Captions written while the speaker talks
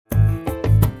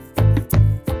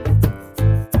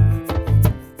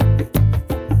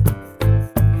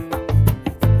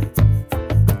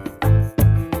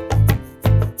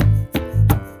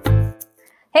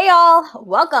y'all.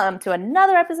 Welcome to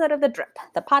another episode of The Drip,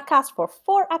 the podcast where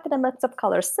four academics of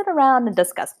color sit around and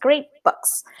discuss great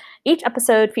books. Each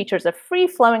episode features a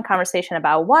free-flowing conversation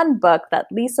about one book that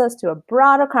leads us to a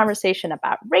broader conversation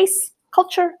about race,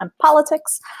 culture, and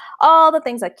politics, all the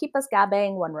things that keep us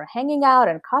gabbing when we're hanging out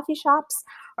in coffee shops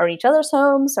or each other's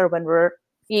homes, or when we're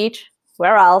each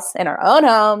where else in our own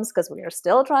homes, because we are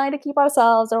still trying to keep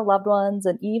ourselves, our loved ones,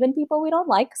 and even people we don't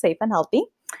like safe and healthy.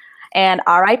 And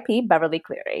RIP Beverly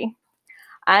Cleary.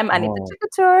 I'm Anita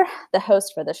Chikatur, the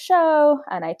host for the show,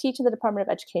 and I teach in the Department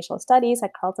of Educational Studies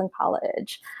at Carleton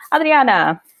College.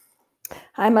 Adriana.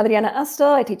 I'm Adriana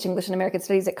Estel. I teach English and American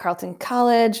Studies at Carleton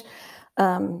College.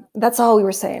 That's all we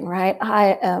were saying, right?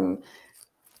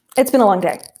 It's been a long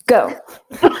day. Go.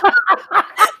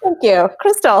 Thank you.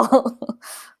 Crystal.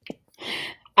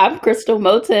 I'm Crystal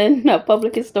Moten, a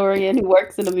public historian who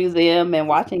works in a museum in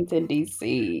Washington,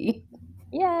 D.C.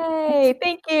 Yay.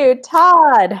 Thank you.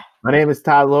 Todd. My name is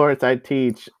Todd Lawrence. I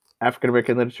teach African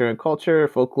American literature and culture,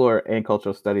 folklore, and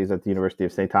cultural studies at the University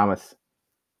of St. Thomas.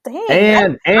 Dang,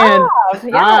 and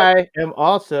I am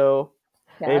also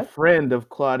a friend of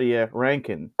Claudia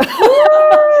Rankin.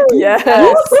 Yes. I don't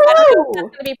know if that's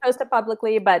going to be posted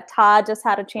publicly, but Todd just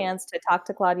had a chance to talk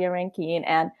to Claudia Rankin,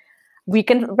 and we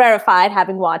can verify,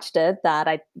 having watched it, that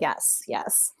yes.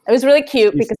 It was really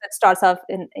cute because it starts off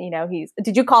in,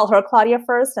 did you call her Claudia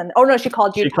first? No, she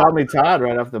called you She Todd. called me Todd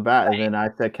right off the bat, right. And then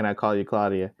I said, can I call you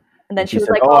Claudia? And then she was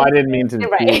said, like, I didn't mean to.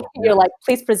 Right. You're like,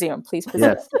 please presume.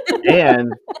 Yes.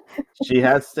 And she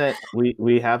has sent,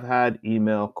 we have had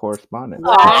email correspondence.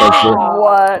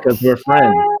 Wow. Because we're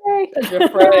friends. Because you're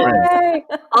friends.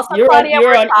 Also, you're Claudia,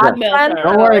 on email.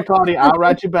 Don't worry, Claudia. I'll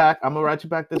write you back. I'm going to write you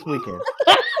back this weekend.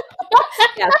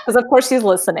 Yes, because of course she's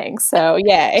listening. So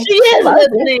yay. She is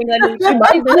listening. She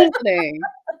might be listening.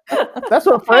 That's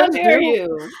what friends do.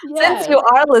 You. Yes. Since you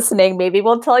are listening, maybe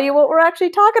we'll tell you what we're actually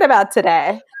talking about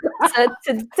today. So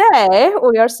today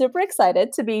we are super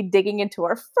excited to be digging into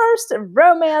our first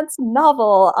romance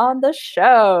novel on the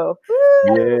show.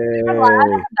 We're glad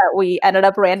that we ended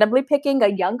up randomly picking a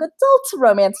young adult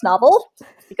romance novel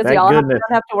because y'all don't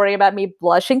have to worry about me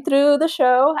blushing through the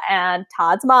show. And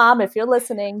Todd's mom, if you're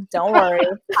listening, don't worry.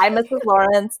 Hi, Mrs.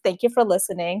 Lawrence. Thank you for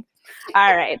listening.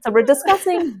 All right. So we're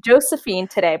discussing Josephine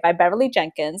today by Beverly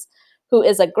Jenkins, who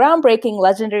is a groundbreaking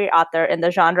legendary author in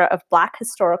the genre of Black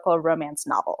historical romance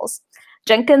novels.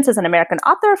 Jenkins is an American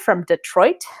author from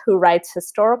Detroit who writes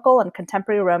historical and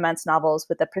contemporary romance novels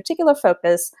with a particular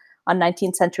focus on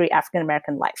 19th century African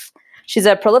American life. She's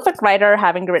a prolific writer,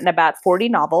 having written about 40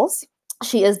 novels.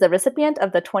 She is the recipient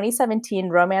of the 2017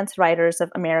 Romance Writers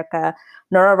of America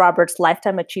Nora Roberts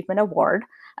Lifetime Achievement Award,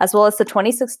 as well as the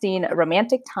 2016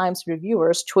 Romantic Times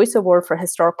Reviewers Choice Award for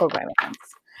Historical Romance.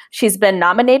 She's been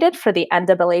nominated for the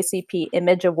NAACP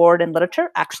Image Award in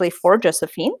Literature, actually for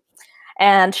Josephine.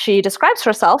 And she describes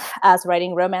herself as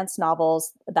writing romance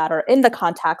novels that are in the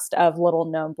context of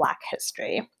little-known Black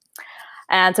history.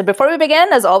 And so before we begin,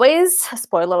 as always,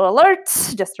 spoiler alert,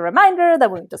 just a reminder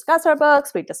that when we discuss our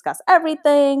books, we discuss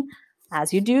everything.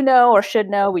 As you do know or should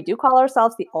know, we do call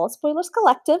ourselves the All Spoilers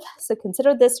Collective. So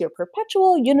consider this your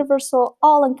perpetual, universal,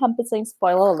 all-encompassing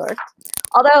spoiler alert.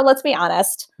 Although, let's be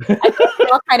honest, I think we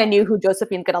all kind of knew who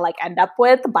Josephine's going to end up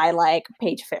with by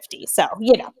page 50. So,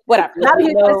 whatever.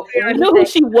 We know who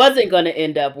she wasn't going to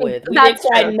end up with. We didn't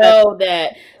quite know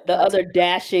that the other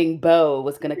dashing beau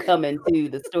was going to come into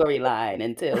the storyline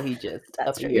until he just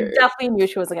appeared. We definitely knew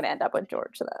she wasn't going to end up with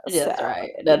George, though. That's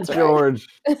right. That's George.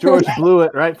 George blew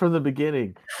it right from the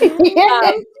beginning.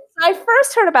 I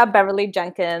first heard about Beverly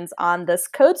Jenkins on this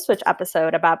Code Switch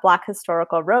episode about Black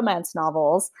historical romance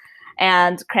novels.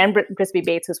 And Cran Grisby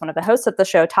Bates, who's one of the hosts of the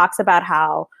show, talks about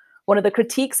how one of the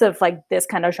critiques of this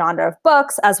kind of genre of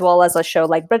books, as well as a show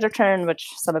like Bridgerton, which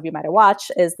some of you might have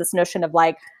watched, is this notion of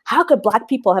how could Black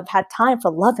people have had time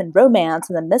for love and romance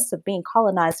in the midst of being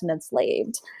colonized and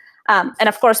enslaved? And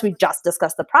of course, we just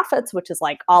discussed The Prophets, which is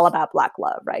all about Black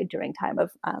love, right, during time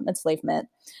of enslavement.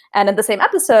 And in the same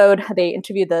episode, they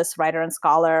interviewed this writer and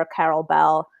scholar, Carol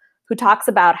Bell, who talks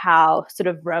about how sort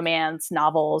of romance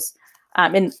novels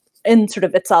in sort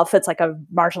of itself, it's a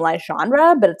marginalized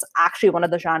genre, but it's actually one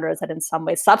of the genres that in some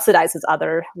ways subsidizes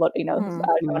other,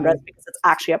 genres because it's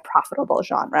actually a profitable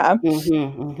genre.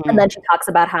 And then she talks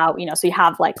about how, so you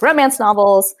have romance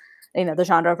novels, the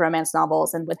genre of romance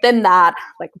novels, and within that,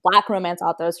 Black romance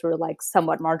authors who are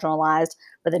somewhat marginalized,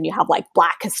 but then you have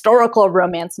Black historical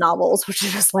romance novels, which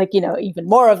is just even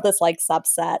more of this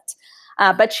subset.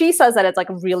 But she says that it's a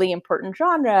really important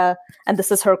genre, and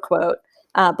this is her quote.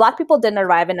 Black people didn't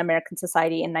arrive in American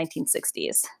society in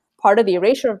 1960s. part of the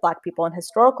erasure of Black people in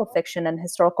historical fiction and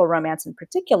historical romance in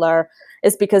particular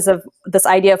is because of this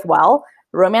idea of, well,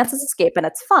 romance is escape and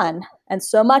it's fun. And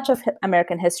so much of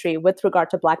American history with regard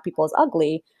to Black people is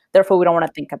ugly. Therefore, we don't want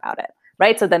to think about it,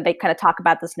 right? So then they kind of talk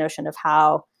about this notion of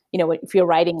how, if you're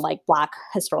writing like Black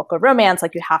historical romance,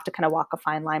 like you have to kind of walk a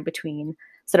fine line between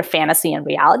sort of fantasy and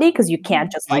reality, because you can't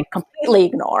just like completely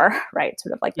ignore, right,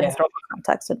 sort of like the historical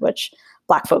context in which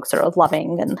Black folks are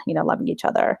loving and loving each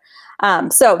other.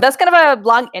 So that's kind of a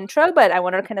long intro, but I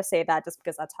wanted to kind of say that just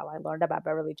because that's how I learned about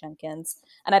Beverly Jenkins,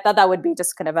 and I thought that would be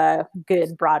just kind of a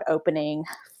good broad opening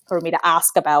for me to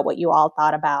ask about what you all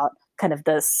thought about kind of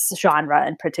this genre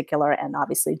in particular, and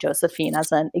obviously Josephine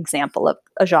as an example of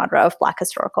a genre of Black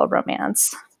historical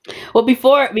romance. Well,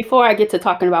 before I get to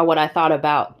talking about what I thought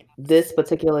about this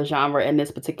particular genre and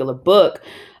this particular book,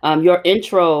 your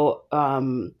intro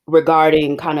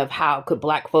regarding kind of how could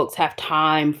Black folks have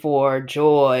time for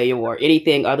joy or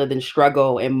anything other than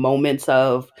struggle in moments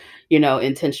of,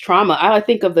 intense trauma. I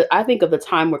think of the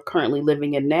time we're currently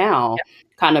living in now,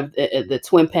 kind of the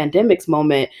twin pandemics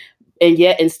moment,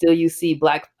 and still you see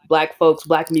Black folks,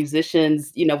 Black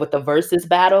musicians, with the versus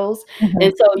battles.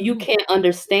 And so you can't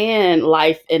understand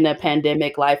life in a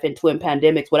pandemic, life in twin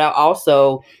pandemics, without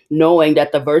also knowing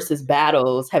that the versus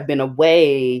battles have been a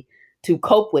way to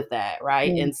cope with that,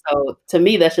 right? And so to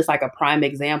me, that's just like a prime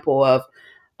example of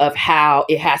how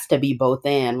it has to be both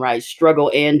and, right?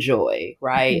 Struggle and joy,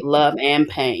 right? Love and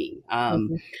pain.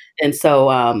 And so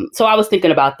I was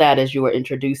thinking about that as you were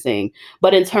introducing.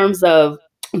 But in terms of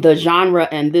the genre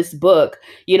and this book,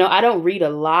 I don't read a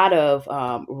lot of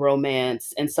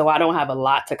romance, and so I don't have a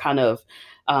lot to kind of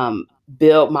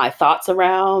build my thoughts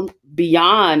around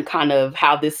beyond kind of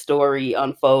how this story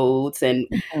unfolds and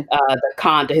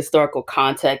the historical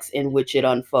context in which it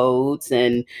unfolds.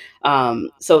 And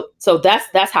so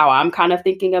that's how I'm kind of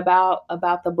thinking about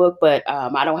the book, but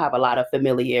I don't have a lot of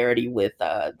familiarity with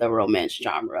the romance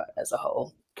genre as a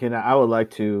whole. I would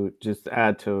like to just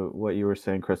add to what you were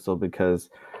saying, Crystal, because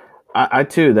I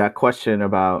too, that question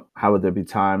about how would there be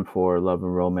time for love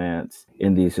and romance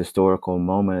in these historical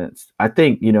moments, I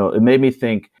think, it made me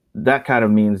think that kind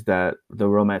of means that the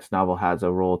romance novel has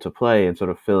a role to play in sort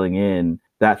of filling in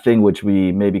that thing which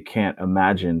we maybe can't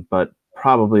imagine, but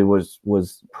probably was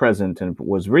present and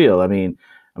was real. I mean,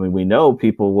 we know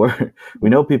people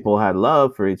had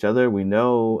love for each other. We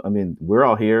know, we're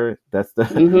all here. That's the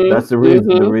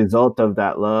the result of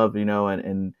that love,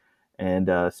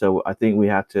 and so I think we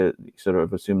have to sort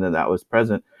of assume that was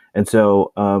present. And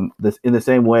so this, in the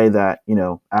same way that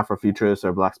Afrofuturist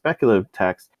or Black speculative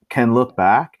texts can look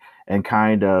back and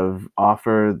kind of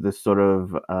offer this sort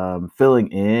of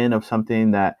filling in of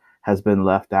something that has been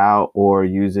left out, or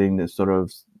using this sort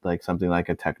of like something like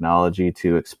a technology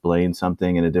to explain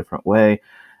something in a different way.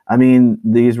 I mean,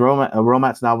 a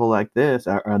romance novel like this,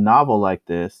 or a novel like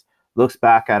this, looks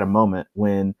back at a moment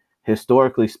when,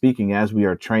 historically speaking, as we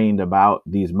are trained about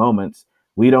these moments,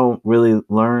 we don't really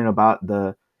learn about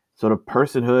the sort of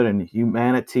personhood and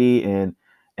humanity and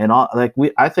all. Like,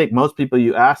 I think most people,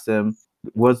 you ask them,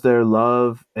 was there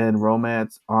love and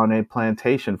romance on a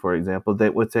plantation, for example, they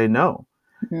would say no.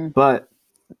 But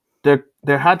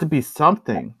there had to be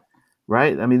something,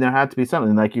 right? I mean, there had to be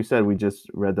something. Like you said, we just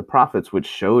read The Prophets, which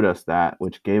showed us that,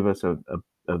 which gave us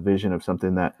a vision of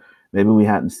something that maybe we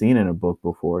hadn't seen in a book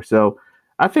before. So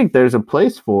I think there's a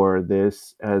place for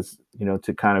this, as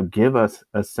to kind of give us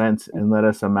a sense and let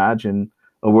us imagine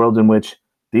a world in which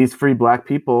these free Black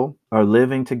people are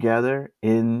living together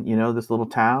in this little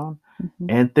town,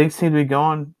 and things seem to be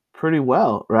going pretty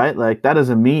well, right? Like, that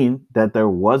doesn't mean that there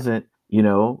wasn't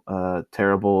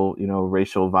terrible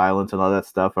racial violence and all that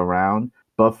stuff around,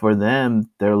 but for them,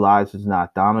 their lives is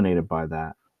not dominated by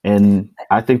that. And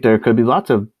I think there could be lots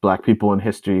of Black people in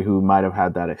history who might have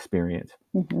had that experience.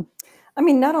 I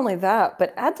mean, not only that,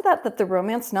 but add to that the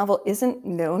romance novel isn't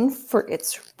known for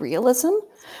its realism,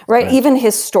 right? Even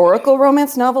historical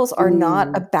romance novels are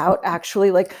not about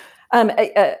actually like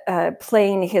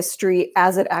playing history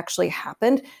as it actually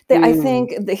happened. I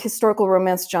think the historical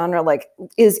romance genre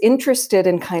is interested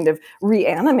in kind of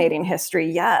reanimating history,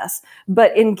 yes,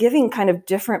 but in giving kind of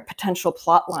different potential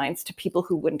plot lines to people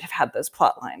who wouldn't have had those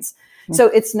plot lines. So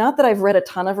it's not that I've read a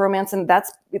ton of romance, and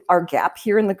that's our gap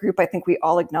here in the group. I think we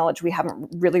all acknowledge we haven't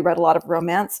really read a lot of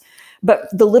romance, but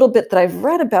the little bit that I've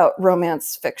read about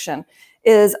romance fiction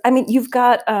is, you've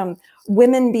got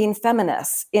women being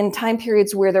feminists in time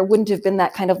periods where there wouldn't have been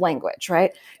that kind of language,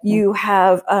 right? You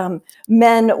have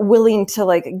men willing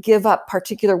to give up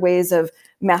particular ways of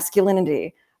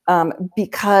masculinity.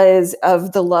 because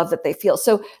of the love that they feel.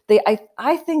 So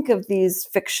I think of these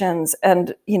fictions,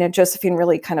 and Josephine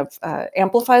really kind of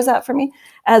amplifies that for me,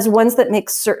 as ones that make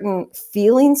certain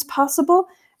feelings possible.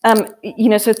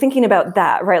 So thinking about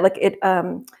that, right? Like it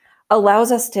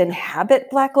allows us to inhabit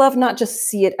Black love, not just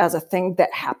see it as a thing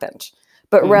that happened,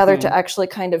 but rather to actually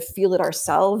kind of feel it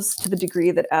ourselves to the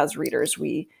degree that as readers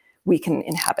we can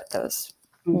inhabit those.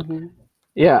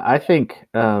 Yeah, I think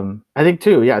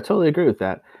too. Yeah, I totally agree with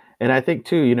that. And I think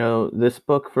too, this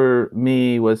book for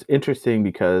me was interesting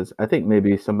because I think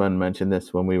maybe someone mentioned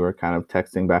this when we were kind of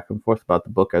texting back and forth about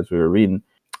the book as we were reading.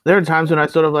 There are times when I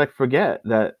sort of like forget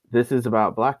that this is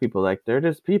about Black people. Like they're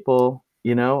just people,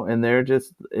 and they're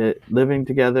just living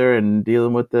together and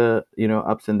dealing with the,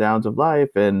 ups and downs of life.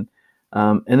 And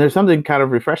there's something kind of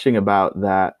refreshing about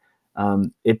that.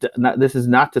 This is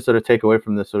not to sort of take away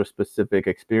from the sort of specific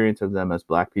experience of them as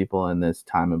Black people in this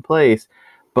time and place,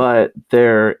 but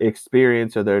their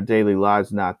experience or their daily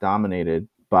lives not dominated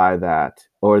by that,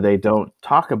 or they don't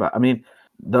talk about. I mean,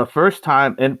 the first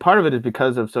time, and part of it is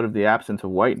because of sort of the absence of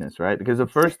whiteness, right? Because the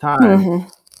first time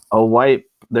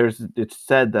it's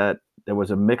said that there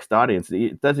was a mixed audience.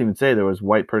 It doesn't even say there was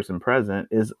white person present,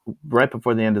 is right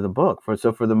before the end of the book.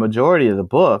 So for the majority of the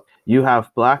book, you have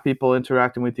Black people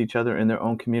interacting with each other in their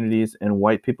own communities and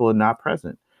white people are not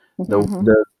present.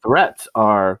 The threats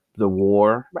are the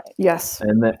war, Right. Yes,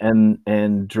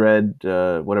 and Dread,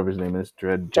 whatever his name is,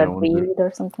 Dread Jones, Reed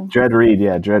or something. Dread Reed,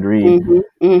 yeah, Dread Reed.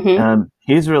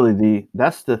 He's really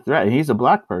that's the threat. He's a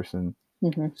Black person.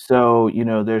 So,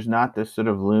 there's not this sort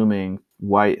of looming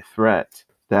white threat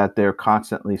that they're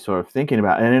constantly sort of thinking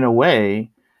about. And in a way,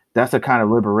 that's a kind of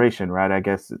liberation, right? I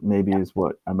guess maybe is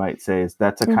what I might say is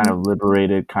that's a kind of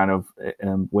liberated kind of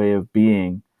way of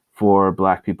being for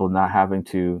Black people, not having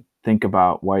to think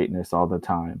about whiteness all the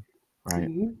time, right?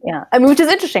 Yeah, I mean, which is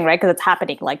interesting, right? Because it's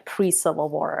happening like pre-Civil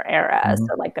War era.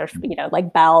 So like there's,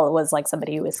 like Belle was like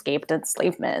somebody who escaped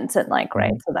enslavement and like,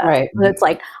 right. So that it's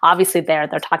like, obviously they're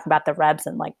talking about the Rebs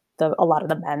and like a lot of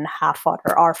the men have fought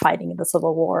or are fighting in the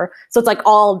Civil War. So it's like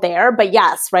all there, but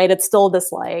yes, right. It's still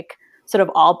this like sort of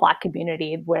all Black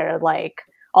community where like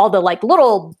all the like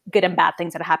little good and bad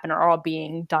things that happen are all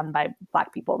being done by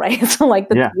Black people, right? So like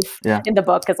the thief in the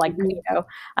book is like,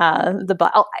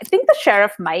 I think the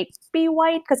sheriff might be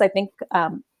white because I think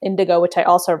Indigo, which I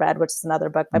also read, which is another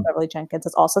book by Beverly Jenkins,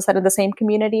 is also set in the same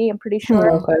community, I'm pretty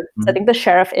sure. So I think the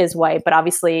sheriff is white, but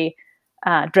obviously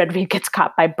Dread Reed gets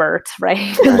caught by Bert, right?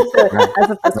 As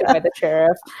opposed to by the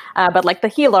sheriff. But like the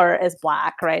healer is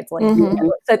Black, right? It's like, so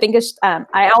I think it's,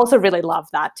 I also really love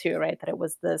that too, right? That it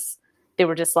was this, they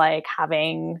were just like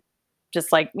having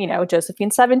just like,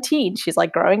 Josephine's 17. She's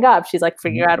like growing up. She's like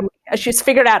she's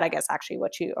figured out, I guess, actually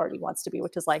what she already wants to be,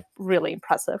 which is like really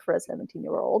impressive for a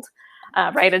 17-year-old.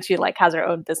 Right. And she like has her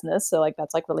own business. So like,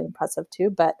 that's like really impressive too.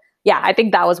 But yeah, I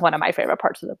think that was one of my favorite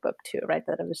parts of the book too, right?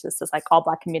 That it was just this like all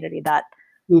Black community that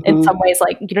in some ways,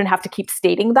 like you didn't have to keep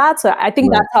stating that. So I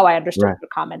think that's how I understood your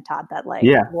comment, Todd, that like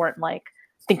they weren't like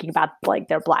thinking about like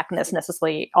their Blackness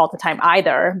necessarily all the time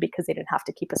either, because they didn't have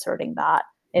to keep asserting that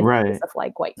in place of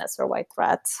like whiteness or white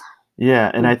threats.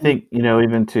 Yeah, and I think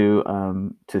even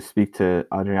to speak to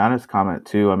Adriana's comment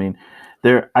too. I mean,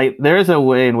 there is a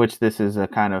way in which this is a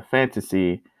kind of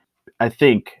fantasy. I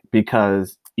think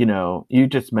because you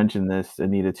just mentioned this,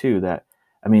 Anita, too. That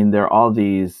I mean, there are all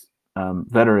these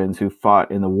veterans who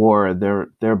fought in the war.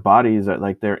 Their bodies are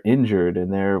like they're injured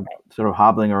and they're sort of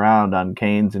hobbling around on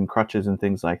canes and crutches and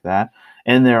things like that.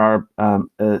 And there are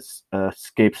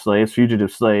escaped slaves,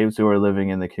 fugitive slaves who are living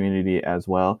in the community as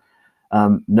well.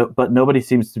 But nobody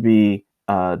seems to be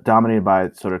dominated by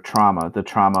sort of the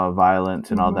trauma of violence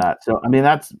and all that. So, I mean,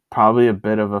 that's probably a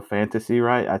bit of a fantasy,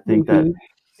 right? I think that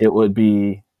it would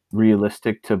be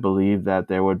realistic to believe that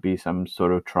there would be some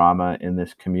sort of trauma in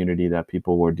this community that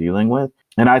people were dealing with.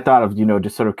 And I thought of,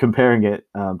 just sort of comparing it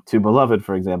to Beloved,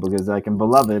 for example, because like in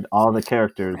Beloved, all the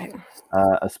characters,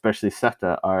 especially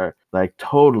Seta, are like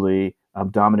totally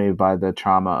dominated by the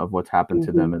trauma of what's happened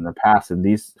to them in the past. And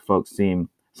these folks seem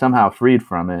somehow freed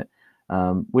from it,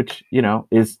 which,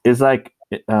 is like,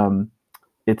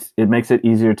 it makes it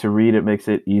easier to read. It makes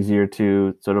it easier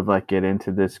to sort of like get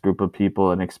into this group of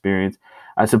people and experience.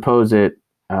 I suppose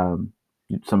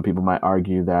some people might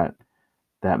argue that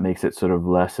makes it sort of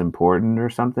less important or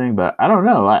something, but I don't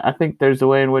know. I think there's a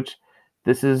way in which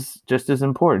this is just as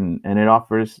important, and it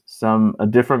offers a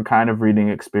different kind of reading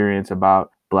experience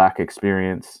about Black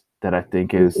experience that I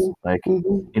think is like,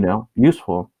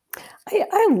 useful.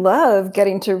 I love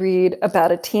getting to read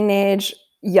about a teenage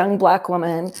young Black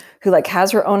woman who like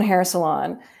has her own hair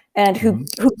salon and who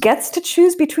gets to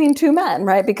choose between two men,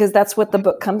 right? Because that's what the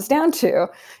book comes down to.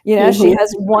 You know, she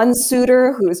has one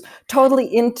suitor who's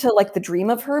totally into like the dream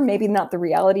of her, maybe not the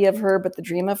reality of her, but the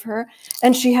dream of her.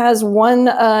 And she has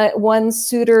one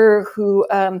suitor who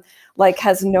like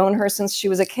has known her since she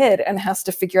was a kid and has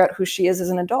to figure out who she is as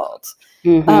an adult.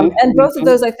 And both of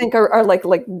those, I think, are like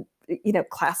you know,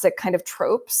 classic kind of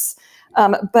tropes.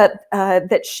 But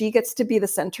that she gets to be the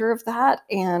center of that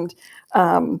and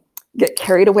get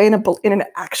carried away in an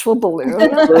actual balloon,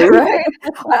 right?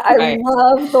 I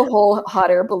love the whole hot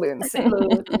air balloon scene.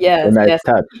 Yes, nice yes,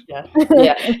 touch.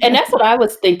 yeah. And that's what I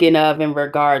was thinking of in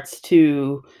regards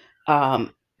to,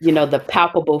 you know, the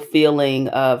palpable feeling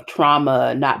of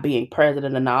trauma not being present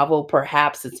in the novel.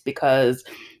 Perhaps it's because,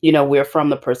 you know, we're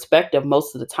from the perspective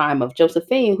most of the time of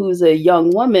Josephine, who's a young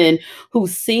woman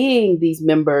who's seeing these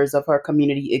members of her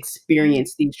community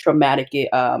experience these traumatic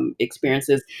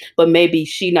experiences, but maybe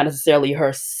she not necessarily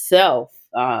herself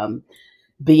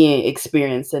being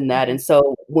experienced in that. And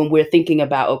so when we're thinking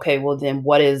about, okay, well then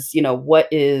what is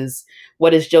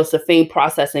Josephine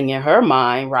processing in her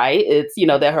mind, right? It's, you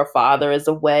know, that her father is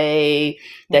away,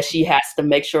 that she has to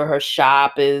make sure her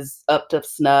shop is up to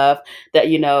snuff, that,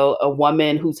 you know, a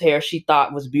woman whose hair she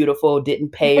thought was beautiful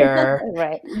didn't pay her.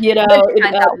 Right. You know,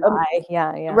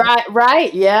 Yeah.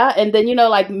 Right. Yeah. And then, you know,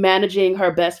 like managing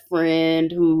her best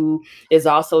friend who is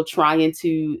also trying to,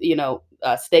 you know,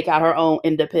 stake out her own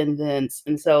independence.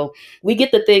 And so we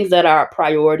get the things that are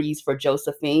priorities for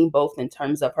Josephine, both in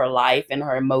terms of her life and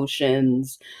her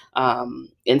emotions.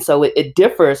 And so it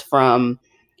differs from,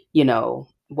 you know,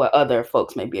 what other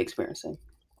folks may be experiencing.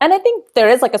 And I think there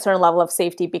is like a certain level of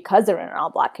safety because they're in an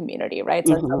all Black community, right?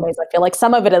 So in some ways, I feel like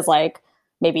some of it is like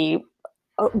maybe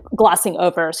glossing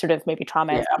over sort of maybe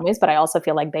trauma in some ways, but I also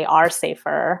feel like they are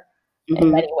safer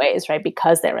in many ways, right?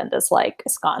 Because they're in this like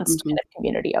ensconced kind of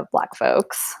community of Black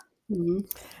folks.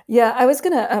 Yeah, I was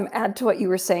going to add to what you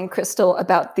were saying, Crystal,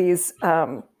 about these,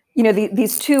 you know,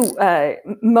 these two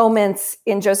moments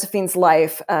in Josephine's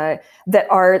life that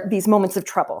are these moments of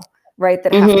trouble, right?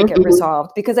 That have to get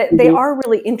resolved because they are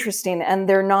really interesting and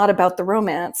they're not about the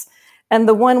romance. And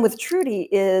the one with Trudy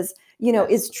is, you know,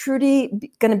 is Trudy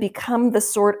going to become the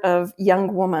sort of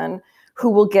young woman who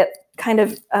will get kind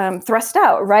of thrust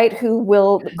out, right? Who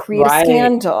will create a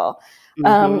scandal.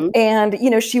 And, you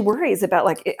know, she worries about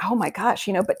like, oh my gosh,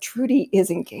 you know, but Trudy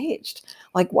is engaged.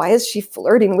 Like, why is she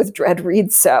flirting with Dred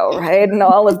Reed so, right? And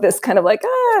all of this kind of like,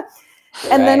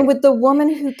 And then with the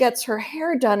woman who gets her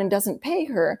hair done and doesn't pay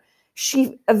her,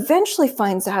 she eventually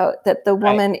finds out that the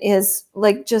woman is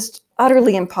like just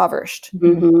utterly impoverished.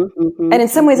 And in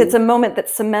some ways, it's a moment that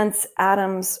cements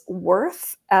Adam's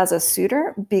worth as a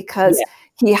suitor because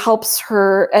he helps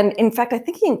her. And in fact, I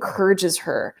think he encourages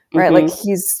her, right? Like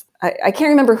I can't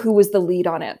remember who was the lead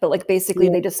on it, but like basically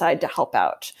they decide to help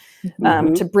out,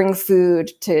 to bring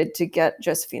food to get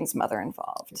Josephine's mother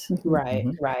involved. Right.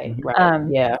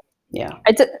 Yeah.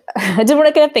 I did want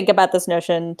to kind of think about this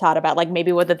notion, Todd, about like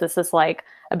maybe whether this is like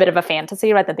a bit of a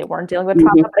fantasy, right? That they weren't dealing with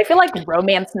trauma. But I feel like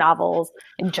romance novels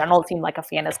in general seem like a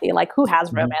fantasy. Like who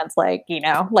has romance? Like, you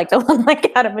know, like the one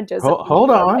like Adam and Joseph.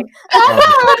 Hold on. Like,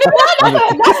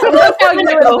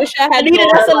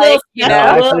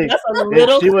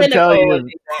 she would tell you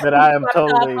that I am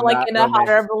totally like not in a hot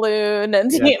air balloon,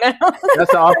 and you know,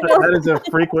 that is a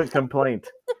frequent complaint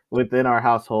within our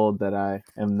household that I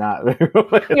am not very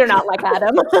romantic. You're not like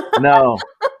Adam. No.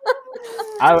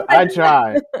 I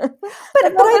try. But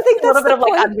I think a little that's bit of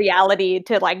point. like unreality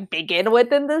to like begin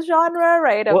within this genre,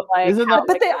 right? Of like,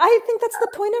 I think that's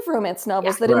the point of romance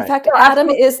novels, that in fact Adam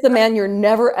is the man you're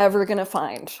never ever gonna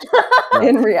find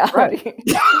in reality.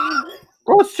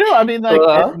 Well, it's true. I mean,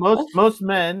 like most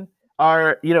men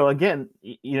are, you know, again,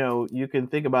 you know, you can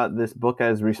think about this book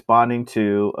as responding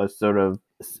to a sort of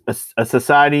a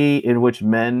society in which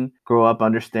men grow up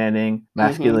understanding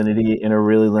masculinity in a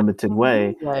really limited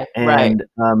way. And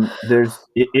there's,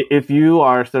 if you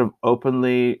are sort of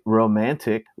openly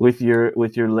romantic with your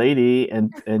lady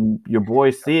and your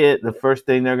boys see it, the first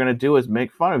thing they're going to do is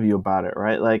make fun of you about it,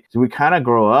 right? Like, so we kind of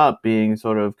grow up being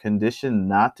sort of conditioned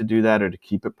not to do that or to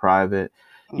keep it private,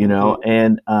 you know?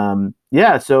 And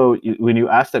so when you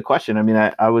asked that question, I mean,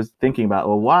 I was thinking about,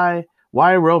 well,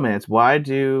 why romance? Why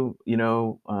do, you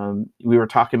know, we were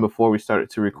talking before we started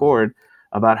to record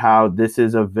about how this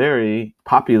is a very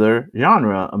popular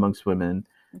genre amongst women.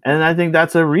 And I think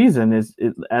that's a reason, as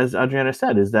Adriana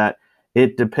said, is that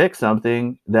it depicts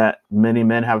something that many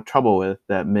men have trouble with,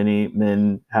 that many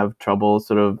men have trouble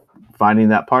sort of finding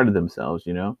that part of themselves,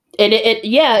 you know? And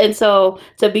and so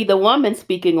to be the woman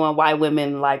speaking on why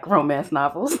women like romance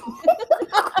novels.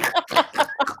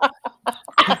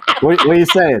 What are you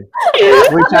saying?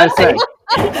 What are you trying to say?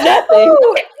 Nothing.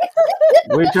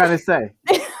 What are you trying to say?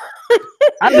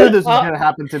 I knew this was going to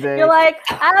happen today. You're like,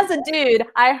 as a dude,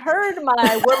 I heard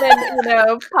my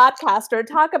woman, podcaster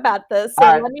talk about this. So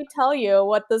let me tell you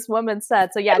what this woman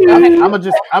said. So yeah, go ahead. I'm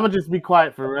gonna just be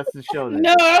quiet for the rest of the show. Then.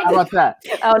 No. How about that?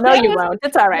 Oh no, you won't.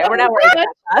 It's all right. We're not worried about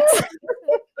that.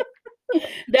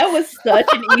 That was such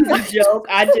an easy joke.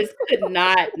 I just could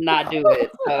not do it.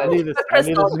 So. I knew this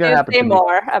Crystal, was going to happen. say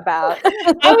more about.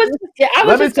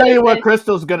 Let me tell you what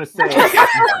Crystal's going to say.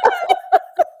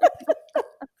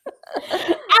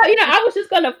 I was just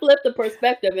going to flip the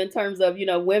perspective in terms of,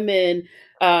 women,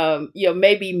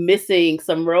 maybe missing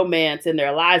some romance in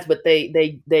their lives, but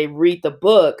they read the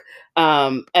book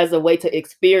as a way to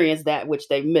experience that which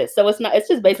they missed. So it's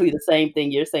just basically the same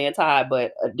thing you're saying, Ty,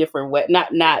 but a different way,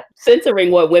 not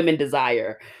censoring what women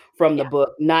desire from the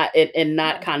book, not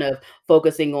kind of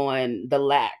focusing on the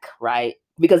lack, right?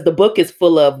 Because the book is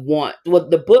full of want. Well,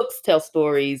 the books tell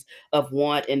stories of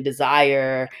want and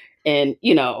desire and,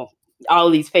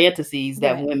 all these fantasies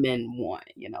that women want,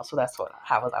 so that's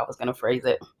how I was going to phrase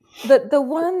it. The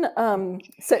one,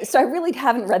 so I really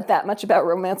haven't read that much about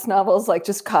romance novels, like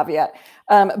just caveat.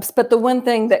 But the one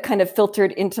thing that kind of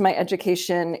filtered into my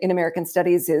education in American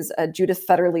studies is Judith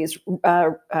Fetterly's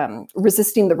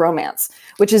Resisting the Romance,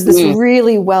 which is this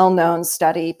really well-known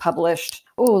study published,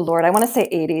 oh Lord, I want to say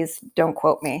 80s, don't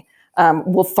quote me.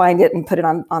 We'll find it and put it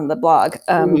on the blog.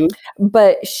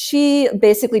 But she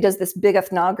basically does this big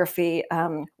ethnography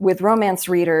with romance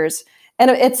readers.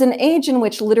 And it's an age in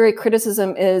which literary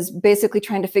criticism is basically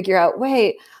trying to figure out,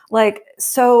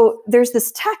 so there's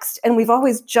this text and we've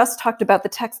always just talked about the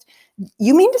text.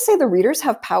 You mean to say the readers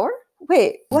have power?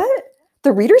 Wait, what?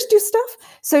 The readers do stuff?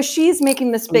 So she's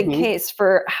making this big case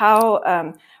for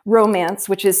how romance,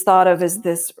 which is thought of as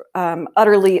this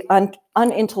utterly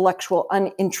unintellectual,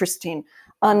 uninteresting,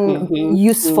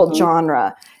 unuseful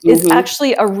genre, is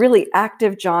actually a really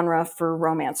active genre for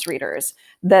romance readers.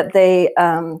 That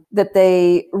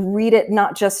they read it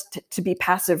not just to be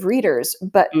passive readers,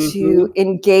 but to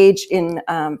engage in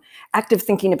active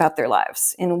thinking about their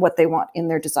lives, in what they want, in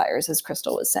their desires, as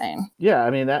Crystal was saying. Yeah, I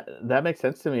mean that makes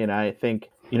sense to me, and I think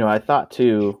I thought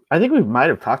too. I think we might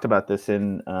have talked about this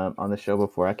in on the show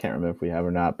before. I can't remember if we have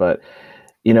or not, but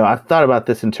I've thought about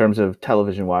this in terms of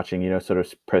television watching. Sort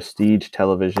of prestige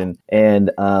television and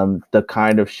the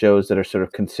kind of shows that are sort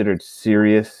of considered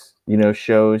serious.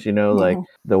 Shows, like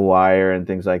The Wire and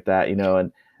things like that,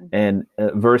 and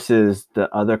versus the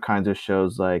other kinds of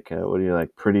shows like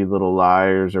Pretty Little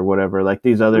Liars or whatever, like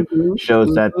these other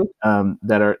shows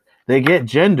that they get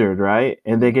gendered, right?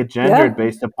 And they get gendered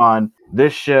based upon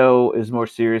this show is more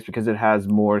serious because it has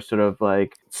more sort of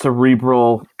like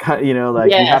cerebral, you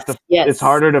have to, it's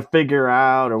harder to figure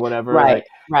out or whatever. Right.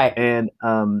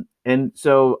 And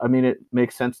so, I mean, it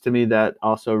makes sense to me that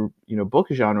also, book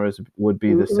genres would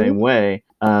be the same way.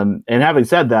 And having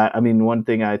said that, I mean, one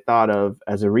thing I thought of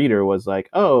as a reader was like,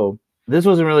 oh, this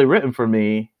wasn't really written for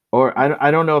me. Or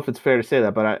I don't know if it's fair to say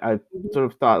that, but I sort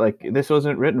of thought like this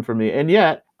wasn't written for me. And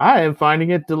yet I am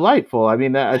finding it delightful. I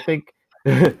mean, I think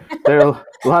there are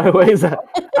a lot of ways that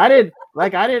I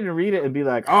didn't read it and be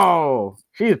like, oh,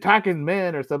 she's attacking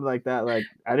men or something like that. Like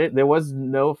there was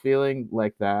no feeling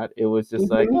like that. It was just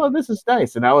like, oh, this is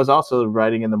nice. And I was also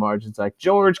writing in the margins like,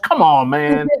 George, come on,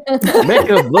 man, make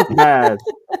us look bad.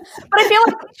 But I feel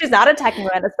like she's not attacking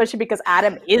men, especially because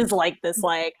Adam is like this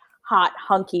like hot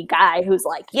hunky guy who's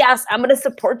like, yes, I'm going to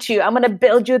support you. I'm going to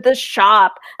build you this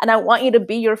shop and I want you to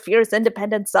be your fierce,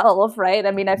 independent self, right?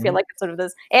 I mean, I feel like it's sort of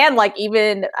this, and like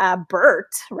even Bert,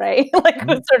 right? Like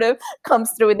who sort of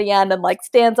comes through in the end and like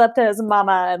stands up to his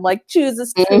mama and like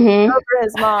chooses to over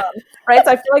his mom, right?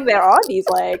 So I feel like there are these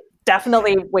like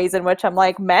definitely ways in which I'm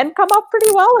like, men come up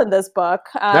pretty well in this book.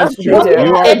 That's true. You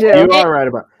are right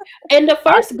about it. And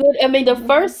the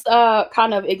first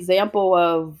kind of example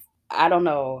of, I don't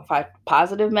know if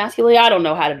positive masculinity, I don't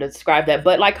know how to describe that,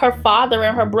 but like her father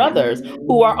and her brothers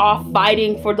who are all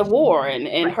fighting for the war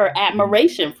and her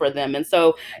admiration for them. And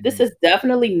so this is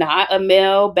definitely not a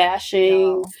male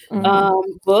bashing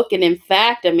book. And in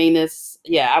fact, I mean,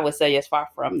 I would say it's far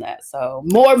from that. So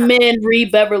more men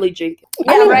read Beverly Jenkins.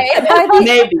 Yeah, right.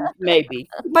 Maybe.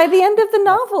 By the end of the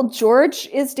novel, George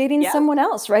is dating someone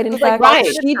else, right? In fact,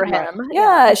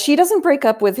 she doesn't break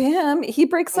up with him. He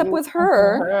breaks up with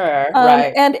her.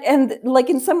 Right. And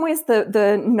like in some ways,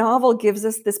 the novel gives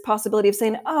us this possibility of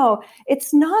saying, oh,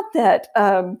 it's not that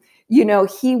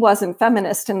he wasn't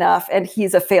feminist enough and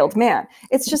he's a failed man.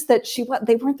 It's just that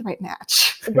they weren't the right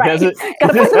match. Right.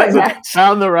 Gotta find the right match.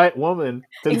 Found the right woman.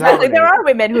 Exactly. There are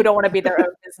women who don't want to be their own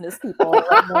business people.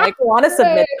 Like want to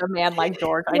submit to a man like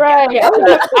George. I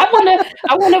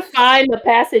want to find the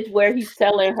passage where he's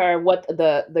telling her what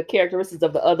the characteristics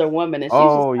of the other woman, and she's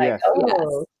just like,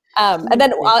 yes. And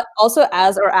then also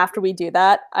after we do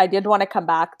that, I did want to come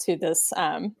back to this,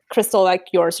 Crystal, like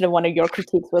one of your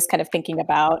critiques was kind of thinking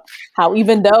about how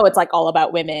even though it's like all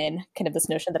about women, kind of this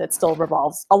notion that it still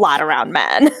revolves a lot around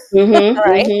men.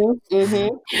 Right?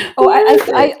 Oh,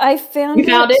 I found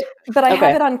it, but I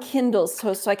have it on Kindle,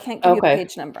 so I can't give you a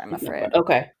page number, I'm afraid.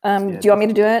 Okay. Do you want me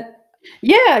to do it?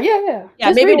 Yeah.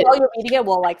 Just maybe while you're reading it,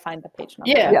 we'll like find the page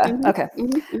number. Yeah. Okay.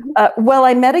 Well,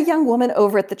 I met a young woman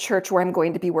over at the church where I'm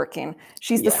going to be working.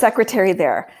 She's the secretary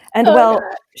there. And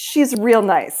she's real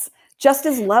nice. Just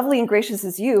as lovely and gracious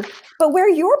as you. But where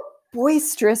you're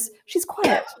boisterous, she's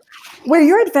quiet. Where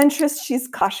you're adventurous, she's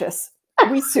cautious.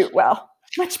 We suit well.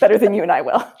 Much better than you and I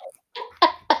will.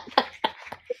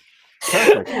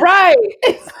 Perfect. Right.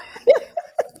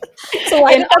 So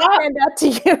why did that stand out to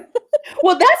you?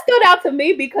 Well, that stood out to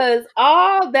me because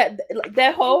all that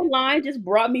whole line just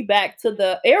brought me back to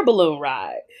the air balloon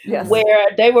ride, where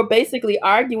they were basically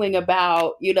arguing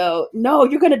about, no,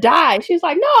 you're gonna die. She's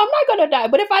like, no, I'm not gonna die,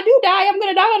 but if I do die, I'm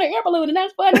gonna die on an air balloon, and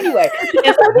that's fun anyway.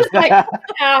 And so it's like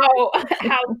how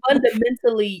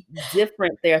fundamentally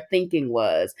different their thinking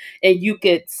was, and you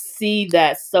could see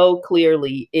that so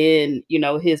clearly in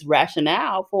his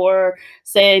rationale for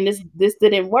saying this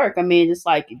didn't work. I mean, just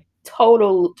like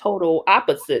total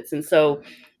opposites. And so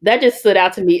that just stood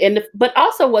out to me. But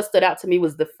also what stood out to me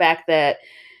was the fact that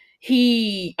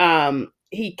he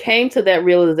came to that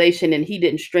realization and he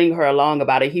didn't string her along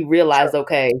about it. He realized,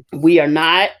 okay, we are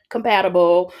not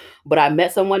compatible, but I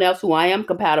met someone else who I am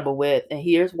compatible with, and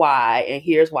here's why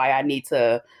I need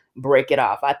to break it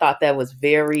off. I thought that was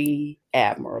very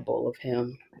admirable of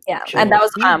him. Yeah, and that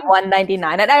was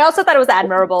 199. And I also thought it was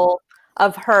admirable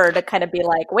of her to kind of be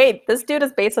like, wait, this dude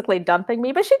is basically dumping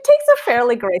me, but she takes it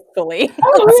fairly gracefully.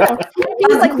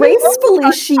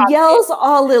 Gracefully, she yells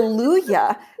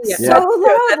hallelujah so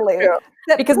loudly.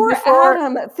 That because poor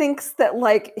Adam thinks that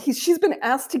she's been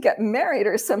asked to get married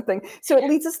or something. So it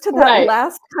leads us to that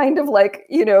last kind of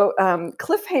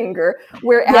cliffhanger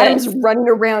where Adam's running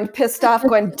around pissed off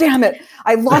going, damn it,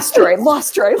 I lost her. Well, I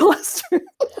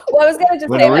was going to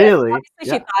just say, obviously she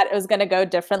thought it was going to go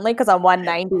differently because on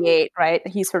 198, right,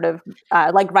 he sort of,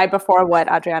 right before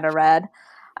what Adriana read,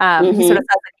 he sort of says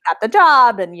that he got the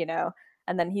job and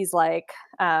then he's like,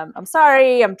 I'm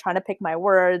sorry, I'm trying to pick my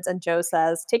words. And Joe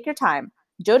says, take your time.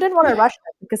 Joe didn't want to rush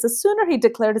him because the sooner he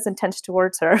declared his intent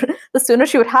towards her, the sooner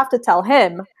she would have to tell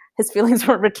him his feelings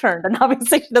were returned. And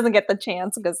obviously she doesn't get the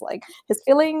chance because his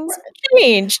feelings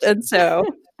changed. And so,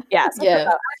 that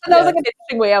was an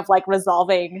interesting way of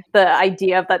resolving the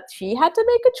idea that she had to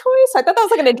make a choice. I thought that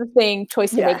was an interesting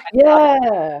choice to make.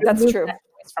 Yeah, that's true. That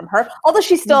from her, although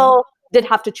she still did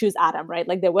have to choose Adam, right?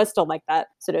 There was still that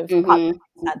sort of consent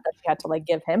that she had to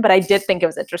give him. But I did think it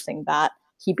was interesting that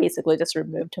he basically just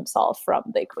removed himself from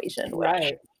the equation,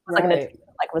 which was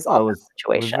resolve the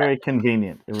situation. It was very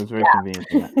convenient. It was very convenient.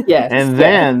 And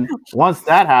then once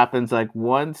that happens,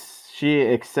 once she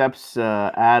accepts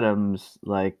Adam's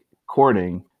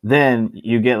courting, then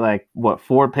you get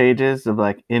 4 pages of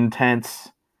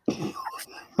intense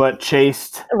but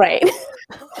chaste. Right.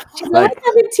 She's only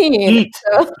 17. Heat.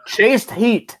 So. Chaste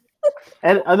heat.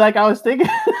 And I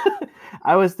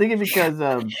was thinking because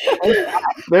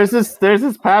there's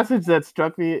this passage that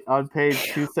struck me on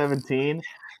page 217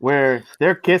 where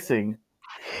they're kissing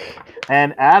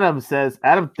and Adam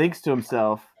thinks to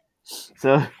himself,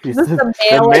 so he says,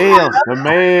 the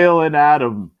male in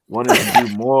Adam wanted to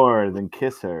do more than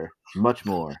kiss her, much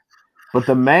more. But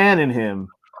the man in him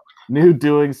knew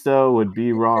doing so would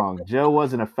be wrong. Joe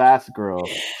wasn't a fast girl.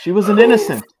 She was an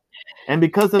innocent. And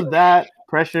because of that,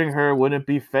 pressuring her wouldn't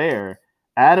be fair.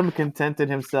 Adam contented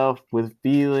himself with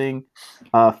feeding,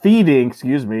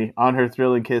 on her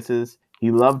thrilling kisses.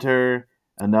 He loved her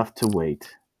enough to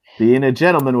wait. Being a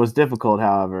gentleman was difficult,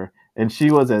 however, and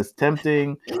she was as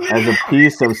tempting as a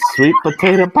piece of sweet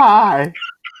potato pie.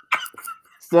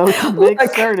 So to make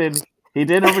certain he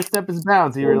didn't overstep his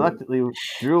bounds, he reluctantly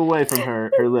drew away from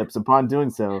her lips. Upon doing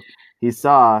so, he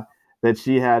saw that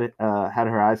she had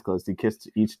her eyes closed. He kissed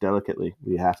each delicately.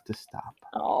 We have to stop.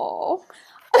 Oh.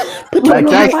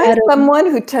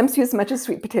 Someone who tempts you as much as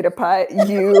sweet potato pie,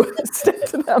 you stick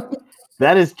to them.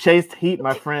 That is chaste heat,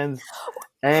 my friends.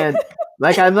 And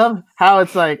I love how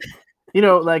it's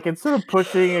it's sort of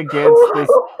pushing against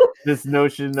this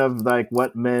notion of like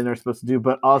what men are supposed to do,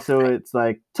 but also it's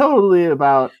like totally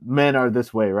about men are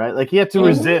this way, right? Like he had to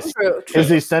resist True.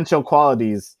 his essential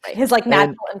qualities, His like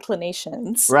natural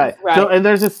inclinations. right? Right. So and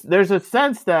there's a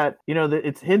sense that that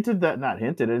it's hinted that not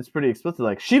hinted, it's pretty explicit.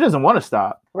 Like she doesn't want to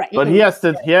stop, Right. but he has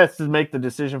to make the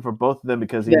decision for both of them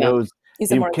because he knows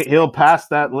he'll pass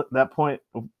that point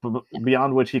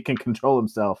beyond which he can control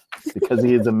himself because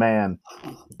he is a man.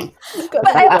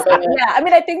 But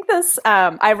I think this,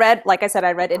 I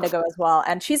read Indigo as well.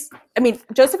 And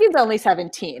Josephine's only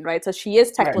 17, right? So she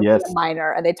is technically a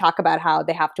minor, and they talk about how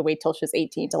they have to wait till she's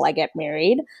 18 to like get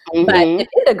married. But in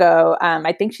Indigo,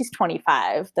 I think she's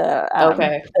 25.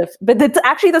 But it's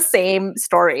actually the same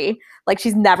story. Like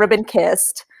she's never been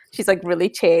kissed. She's like really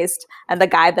chaste. And the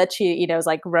guy that she, is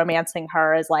like romancing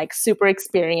her is like super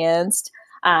experienced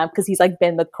because he's like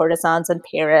been with courtesans in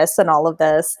Paris and all of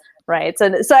this. Right.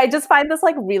 So I just find this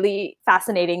like really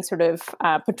fascinating sort of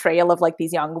portrayal of like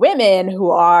these young women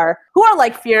who are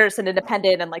like fierce and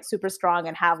independent and like super strong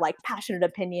and have like passionate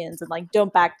opinions and like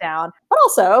don't back down, but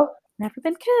also never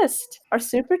been kissed, are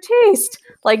super chaste,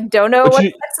 like don't know what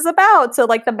sex is about. So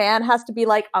like the man has to be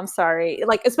like, I'm sorry,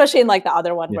 like especially in like the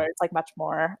other one where it's like much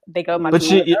more, they go much. But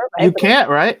you can't,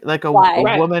 right? Like a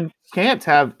woman can't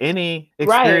have any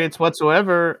experience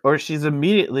whatsoever, or she's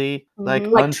immediately like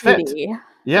unfit. Trudy.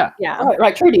 Yeah.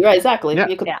 Right. Trudy. Right. Exactly.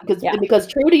 Because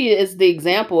Trudy is the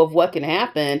example of what can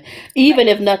happen, even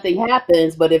if nothing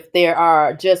happens. But if there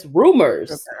are just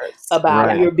rumors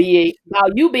about you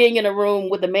being in a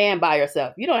room with a man by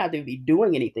yourself, you don't have to be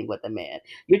doing anything with a man.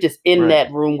 You're just in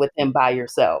that room with him by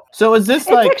yourself. So is this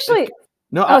actually?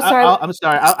 No, I'm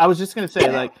sorry. I was just gonna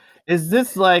say, like, is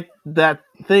this like that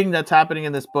thing that's happening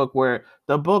in this book where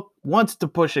the book wants to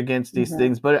push against these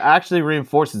things, but it actually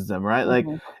reinforces them, right? Like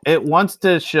it wants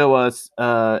to show us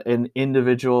an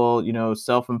individual,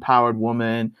 self-empowered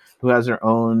woman who has her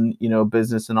own,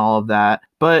 business and all of that.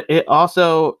 But it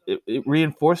also it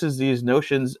reinforces these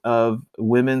notions of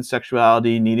women's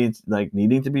sexuality needing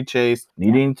to be chaste,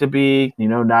 needing to be,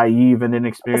 naive and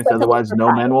inexperienced. Otherwise,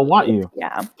 no man will want you.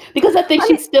 Yeah, because I think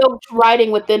she's still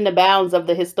writing within the bounds of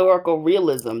the historical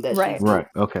realism that she's right.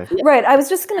 Okay. Right. I was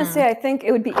just going to say, I think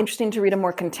it would be interesting to read a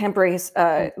more contemporary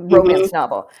romance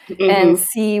novel and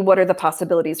see what are the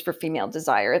possibilities for female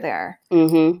desire there.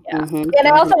 And I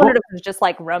also wondered if it was just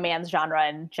like romance genre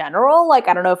in general. Like,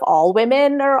 I don't know if all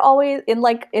women are always in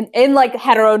like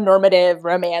heteronormative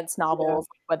romance novels,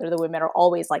 whether the women are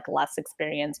always like less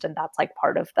experienced, and that's like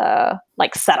part of the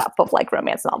like setup of like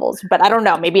romance novels. But I don't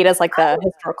know. Maybe it is like the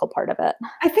historical part of it.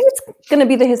 I think it's going to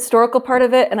be the historical part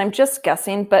of it, and I'm just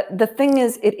guessing. But the thing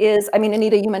is,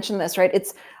 Anita, you mentioned this, right?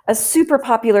 It's a super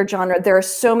popular genre. There are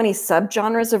so many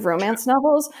subgenres of romance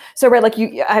novels. So, right, like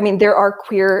there are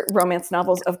queer romance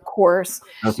novels, of course.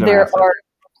 There's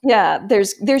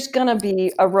gonna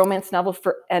be a romance novel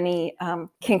for any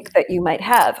kink that you might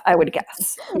have, I would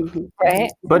guess,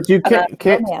 right? But you you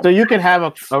can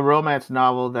have a romance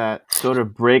novel that sort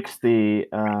of breaks the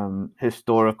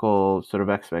historical sort of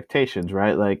expectations,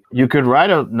 right? Like you could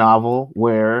write a novel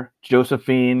where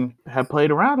Josephine had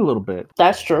played around a little bit.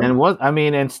 That's true.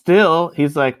 And still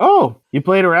he's like, oh, you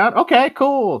played around? Okay,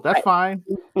 cool. That's fine.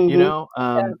 So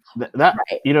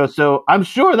I'm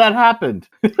sure that happened.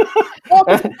 Well,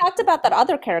 because we talked about that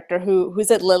other character who's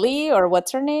it, Lily, or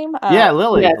what's her name?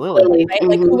 Lily. Right?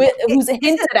 Like who's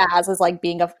hinted as like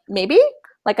being maybe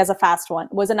like as a fast one.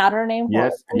 Was it not her name?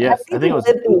 Yes. I think it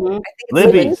was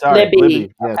Libby. Sorry,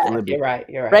 Libby. Yes, okay. Libby. You're right.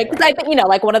 Right? Because I think,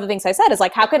 like one of the things I said is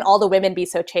like, how can all the women be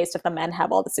so chaste if the men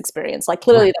have all this experience? Like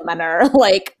clearly the men are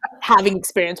like having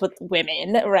experience with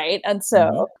women, right? And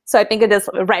so I think it is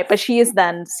right. But she is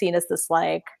then seen as this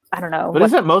like, I don't know. But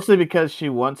is it mostly because she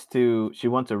wants a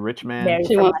rich man?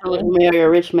 She wants to marry a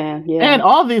rich man. Yeah. And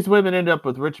all these women end up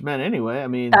with rich men anyway. I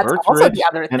mean, that's Bert's also rich the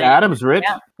other thing. and Adam's rich.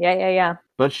 Yeah.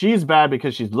 But she's bad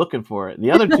because she's looking for it.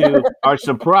 The other two are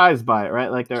surprised by it,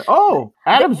 right? Like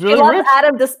Adam's really rich.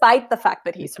 Adam despite the fact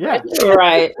that he's rich.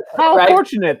 Right. How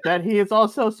fortunate that he is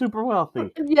also super wealthy.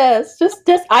 Yes, just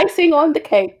icing on the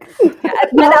cake.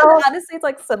 Honestly, it's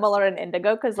like similar in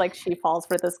Indigo because like she falls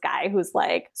for this guy who's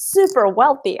like super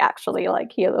wealthy actually.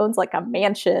 Like he owns like a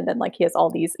mansion and like he has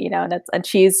all these, and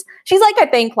she's like I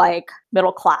think like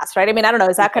middle class, right? I mean, I don't know.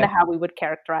 Is that kind of how we would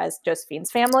characterize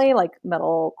Josephine's family? Like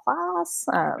middle class?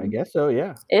 I guess so,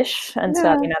 yeah. Ish. And so,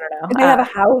 I mean, I don't know. They have a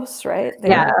house, right? They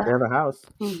have a house.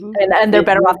 And they're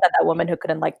better off than that woman who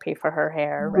couldn't like pay for her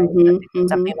hair, right?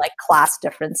 Something like class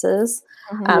differences.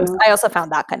 I also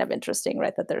found that kind of interesting,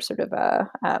 right? That there's sort of a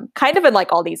kind of in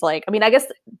like all these like, I mean, I guess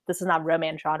this is not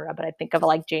romance genre, but I think of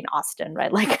like Jane Austen,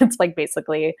 right? Like it's like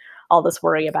basically all this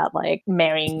worry about like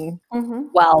marrying Mhm.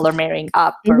 well or marrying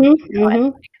up, or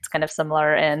and it's kind of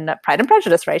similar in Pride and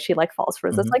Prejudice, right? She like falls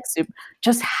for this like super,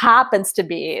 just happens to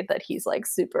be that he's like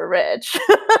super rich,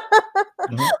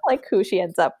 like who she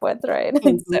ends up with, right?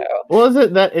 So Well, is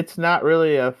it that it's not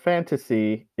really a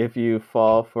fantasy if you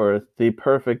fall for the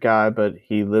perfect guy, but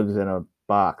he lives in a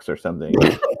box or something?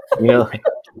 You know,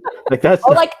 like that's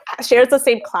or like shares the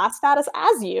same class status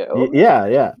as you.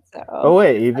 yeah. So Oh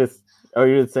wait, you're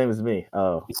the same as me.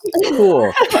 Oh,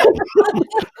 cool.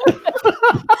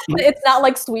 it's not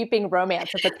like sweeping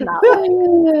romance if it's not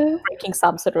like breaking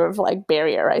some sort of like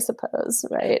barrier, I suppose,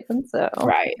 right? And so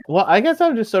Right. Well, I guess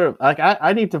I'm just sort of like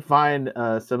I need to find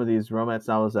some of these romance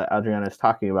novels that Adriana is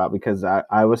talking about, because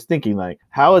I was thinking like,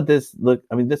 how would this look?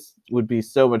 I mean, this would be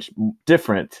so much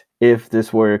different if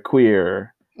this were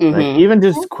queer. Like even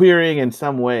just queering in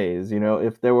some ways,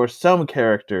 if there were some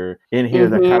character in here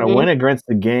that kind of went against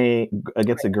the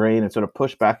grain and sort of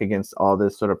pushed back against all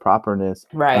this sort of properness.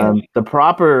 Right. The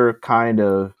proper kind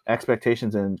of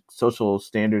expectations and social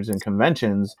standards and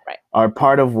conventions are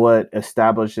part of what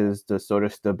establishes the sort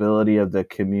of stability of the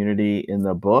community in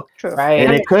the book. true. Right.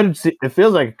 And it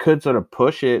feels like it could sort of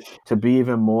push it to be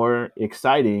even more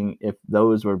exciting if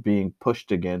those were being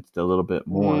pushed against a little bit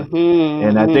more.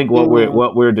 And I think what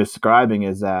we're describing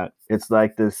is that it's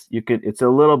like this. It's a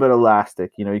little bit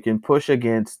elastic. You can push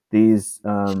against these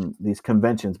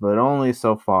conventions, but only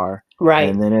so far. Right.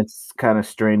 And then it's kind of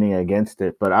straining against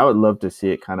it. But I would love to see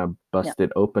it kind of bust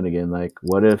it open again. Like,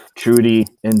 what if Trudy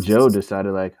and Joe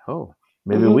decided like, oh,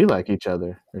 maybe we like each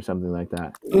other or something like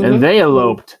that, and they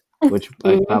eloped. Which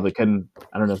I probably couldn't.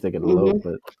 I don't know if they could elope,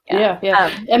 but yeah.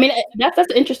 I mean, that's an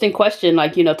interesting question.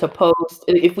 Like, to pose,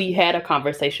 if we had a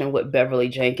conversation with Beverly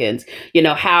Jenkins,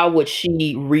 how would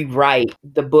she rewrite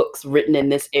the books written in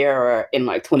this era in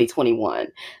like 2021,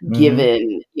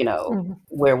 given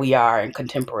where we are in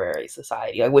contemporary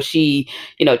society? Like, would she,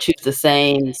 choose the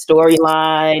same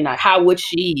storyline? Like, how would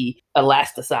she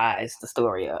elasticize the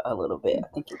story a little bit? I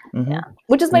think.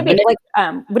 Which is maybe like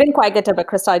we didn't quite get to, but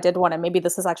Krista, I did want to, maybe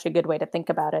this is actually a good way to think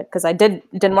about it, because I didn't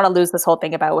want to lose this whole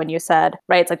thing about when you said,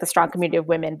 right, it's like the strong community of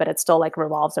women, but it still like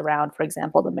revolves around, for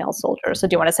example, the male soldier. So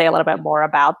do you want to say a little bit more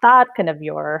about that? Kind of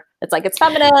it's like it's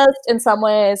feminist in some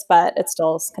ways, but it's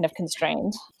still kind of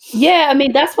constrained. Yeah, I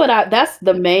mean, that's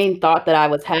the main thought that I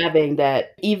was having,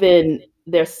 that even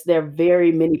there are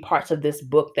very many parts of this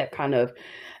book that kind of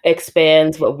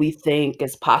expands what we think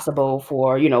is possible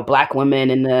for, Black women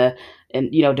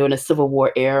during the Civil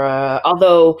War era.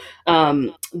 Although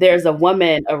there's a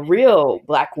real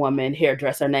Black woman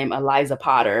hairdresser named Eliza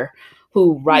Potter,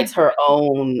 who writes her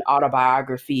own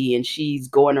autobiography, and she's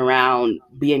going around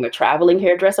being a traveling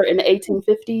hairdresser in the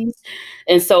 1850s.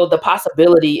 And so the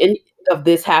possibility of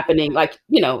this happening, like,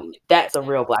 that's a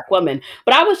real Black woman.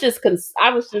 But I wouldn't say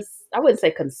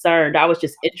concerned. I was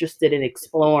just interested in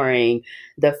exploring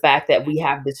the fact that we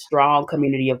have this strong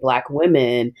community of Black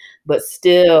women, but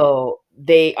still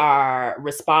they are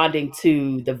responding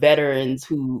to the veterans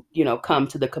who, come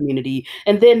to the community.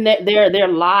 And then their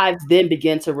lives then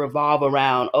begin to revolve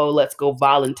around, oh, let's go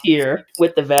volunteer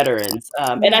with the veterans.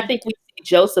 And I think we see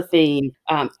Josephine,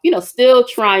 still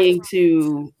trying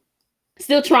to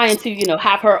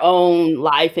have her own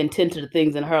life and tend to the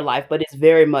things in her life, but it's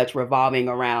very much revolving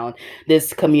around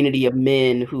this community of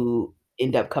men who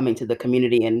end up coming to the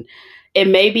community.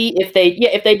 And maybe if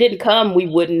they didn't come, we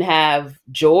wouldn't have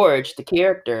George, the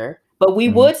character, but we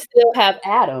would still have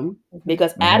Adam,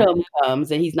 because Adam comes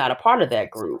and he's not a part of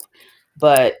that group.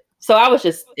 But so I was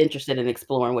just interested in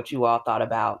exploring what you all thought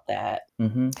about that. I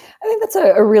think that's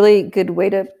a really good way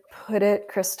to put it,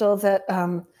 Crystal, that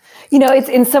it's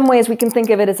in some ways we can think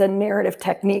of it as a narrative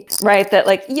technique, right? That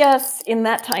like, yes, in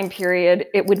that time period,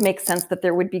 it would make sense that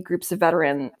there would be groups of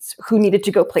veterans who needed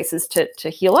to go places to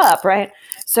heal up, right?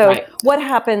 So what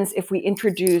happens if we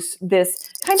introduce this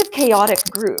kind of chaotic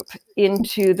group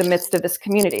into the midst of this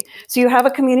community? So you have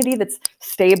a community that's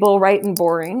stable, right, and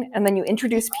boring, and then you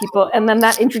introduce people, and then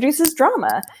that introduces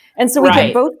drama. And so we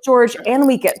get both George and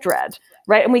we get Dread,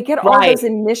 right? And we get all those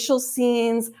initial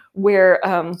scenes where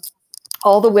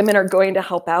all the women are going to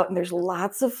help out and there's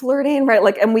lots of flirting, right?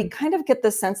 Like, and we kind of get the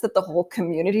sense that the whole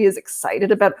community is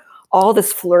excited about all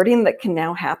this flirting that can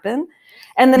now happen.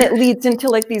 And then it leads into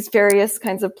like these various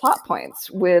kinds of plot points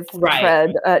with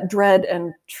Dread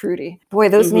and Trudy. Boy,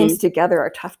 those names together are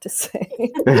tough to say.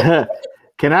 I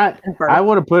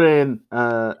want to put in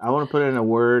a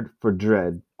word for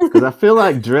Dread, because I feel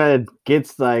like Dread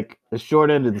gets like the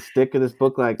short end of the stick of this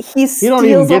book. Like he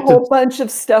steals a whole bunch of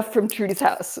stuff from Trudy's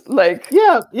house. Like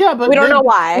but we don't know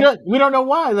why. We don't know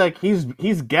why. Like he's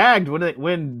gagged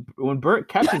when Bert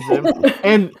catches him,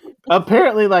 and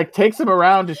apparently like takes him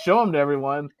around to show him to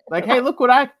everyone. Like, hey, look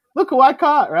who I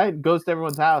caught, right? Goes to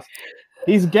everyone's house.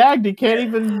 He's gagged. He can't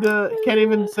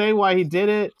even say why he did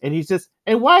it, and he's just.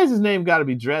 And why is his name got to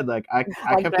be Dredd? Like I Like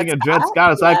kept Dred thinking of Dred Scott?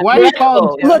 Scott. It's like, why do you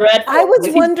call him? Look, Dreadful. I was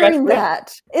He's wondering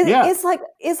dreadful. that.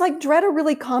 Is like Dredd a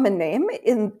really common name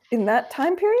in that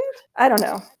time period? I don't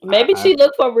know. Maybe she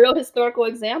looked for real historical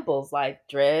examples like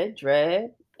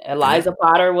Dredd. Eliza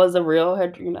Potter was a real I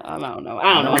don't know.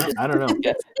 I don't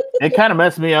know. It kind of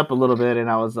messed me up a little bit,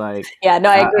 and I was like, Yeah, no,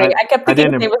 I agree. I kept thinking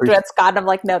didn't his name was Dred Scott, and I'm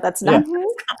like, no, that's not.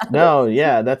 No,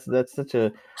 yeah, that's such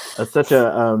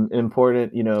a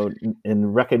important,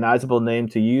 and recognizable name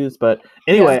to use. But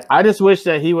anyway, I just wish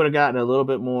that he would have gotten a little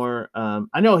bit more.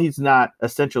 I know he's not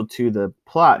essential to the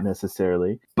plot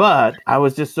necessarily, but I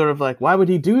was just sort of like, why would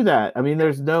he do that? I mean,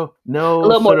 there's no a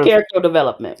little more character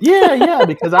development. Yeah,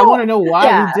 because I want to know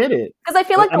why he did it. Because I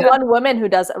feel like the one woman who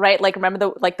does it, right? Like, remember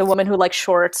the woman who like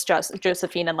shorts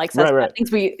Josephine and like says things.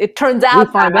 It turns out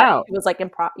we find out it was like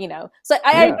So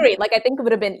I agree. Like, I think it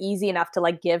would have been easy enough to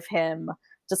like give him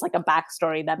just like a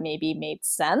backstory that maybe made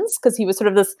sense, because he was sort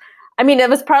of this. I mean, it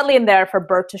was partly in there for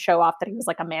Bert to show off that he was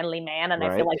like a manly man, and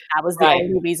I feel like that was the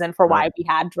only reason for why we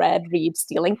had Dredd Reed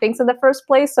stealing things in the first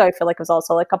place. So I feel like it was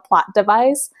also like a plot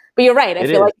device. But you're right. I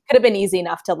feel like it could have been easy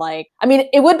enough to like. I mean,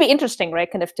 it would be interesting,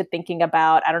 right? Kind of to thinking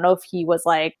about. I don't know if he was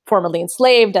like formerly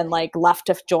enslaved and like left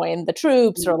to join the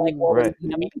troops, or like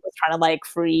maybe he was trying to like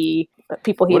free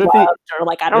people he loved, or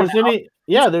like I don't know.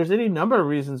 There's any number of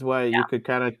reasons why you could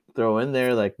kind of throw in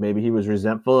there, like maybe he was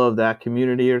resentful of that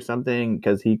community or something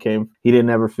because he didn't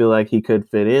ever feel like he could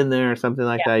fit in there or something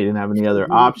like that. He didn't have any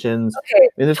other options. Okay,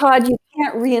 Todd, you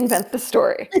can't reinvent the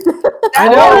story. I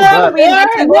know, that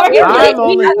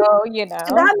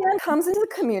man comes into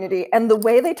the community, and the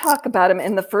way they talk about him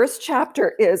in the first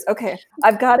chapter is, okay,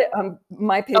 I've got it on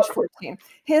my page 14.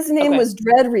 His name was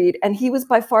Dredd Reed, and he was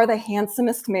by far the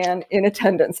handsomest man in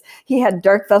attendance. He had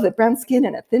dark velvet brown skin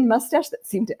and a thin mustache that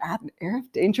seemed to add an air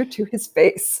of danger to his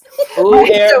face. Ooh,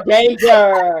 air of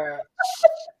danger.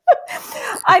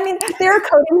 I mean, they're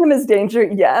coding him as danger,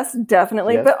 yes,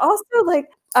 definitely. Yes. But also, like,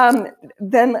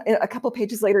 then a couple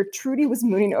pages later, Trudy was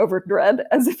mooning over Dredd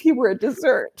as if he were a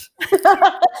dessert.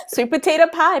 Sweet potato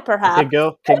pie, perhaps.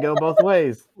 Can go both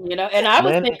ways. And I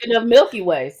was thinking of Milky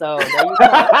Way, so there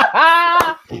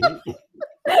you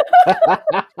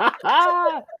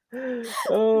go.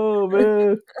 Oh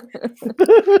man.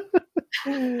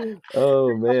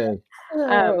 Oh man.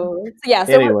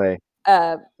 Anyway.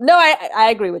 No, I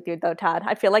agree with you though, Todd.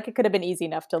 I feel like it could have been easy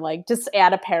enough to like just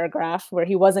add a paragraph where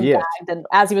he wasn't gagged, and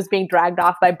as he was being dragged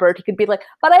off by Bert, he could be like,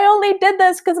 "But I only did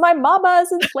this because my mama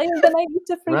is enslaved and I need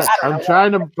to free." Right. I'm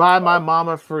trying to buy my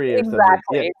mama free.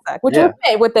 Exactly. Which would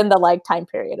fit within the like time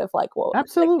period of like, well,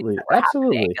 absolutely.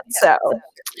 So,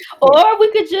 or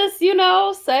we could just,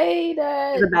 say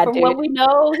that from what we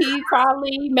know,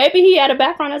 maybe he had a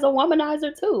background as a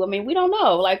womanizer too. I mean, we don't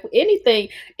know. Like anything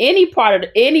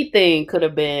could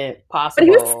have been possible. But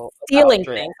he was stealing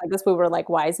things. I guess we were like,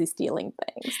 why is he stealing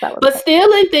things?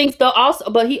 Stealing things though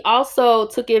but he also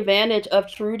took advantage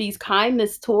of Trudy's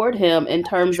kindness toward him in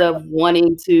terms of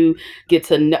wanting to get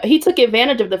to know. He took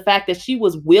advantage of the fact that she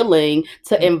was willing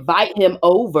to invite him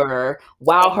over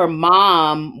while her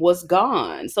mom was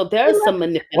gone. So there's some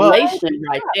manipulation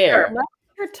right there.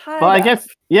 Well, I guess,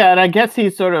 and I guess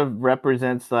he sort of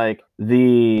represents like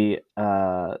the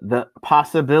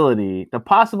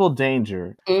possible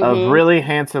danger of really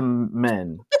handsome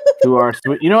men who are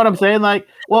sweet. You know what I'm saying? Like,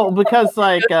 well, because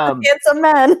like handsome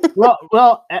men.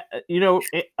 well,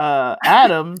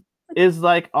 Adam is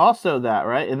like also that,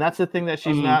 right? And that's the thing that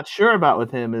she's not sure about with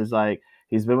him is like,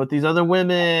 he's been with these other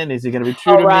women. Is he going to be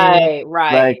true to me?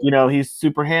 Right. Like, he's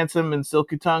super handsome and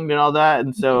silky tongued and all that.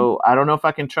 And so I don't know if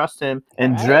I can trust him.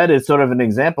 And Dredd is sort of an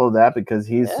example of that because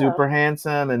he's super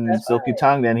handsome and silky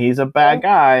tongued and he's a bad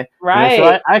guy. Right.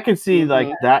 So I could see like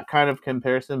that kind of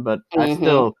comparison, but I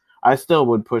still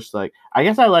would push like, I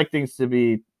guess I like things to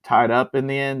be tied up in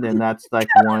the end, and that's like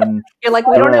one. You're like,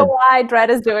 we don't know why Dredd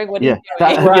is doing what he's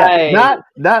doing. Right.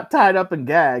 Not tied up and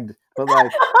gagged, but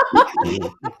like,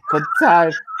 but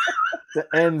tied. The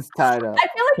ends tied up. I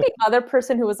feel like the other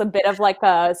person who was a bit of like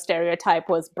a stereotype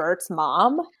was Bert's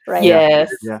mom, right? Yes.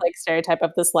 Like stereotype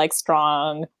of this like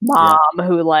strong mom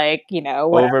who like,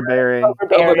 overbearing. So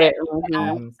I like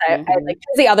she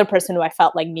was the other person who I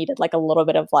felt like needed like a little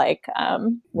bit of like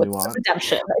with some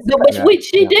redemption. Which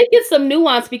she did get some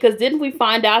nuance because didn't we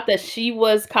find out that she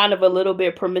was kind of a little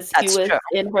bit promiscuous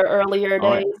in her earlier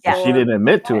days? Yeah. She didn't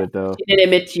admit to it though. She didn't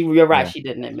admit you're right. She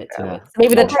didn't admit to it.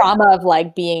 Maybe the trauma of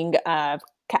like being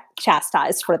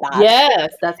chastised for that.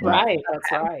 Yes, that's Right. right.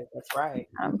 That's right. That's right.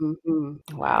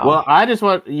 Wow. Well, I just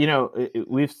want,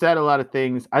 we've said a lot of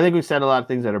things. I think we've said a lot of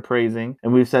things that are praising,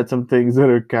 and we've said some things that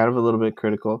are kind of a little bit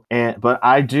critical. But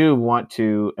I do want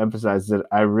to emphasize that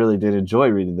I really did enjoy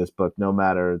reading this book, no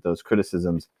matter those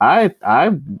criticisms. I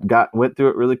went through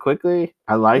it really quickly.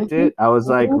 I liked it. I was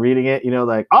like reading it,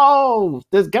 like, oh,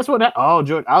 guess what? Oh,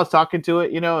 George, I was talking to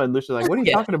it, and Lucia's like, what are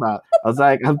you talking about? I was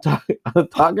like, I'm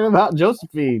talking about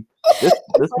Josephine.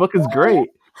 This book is great.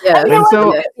 Yeah. And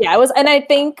so it was, and I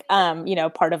think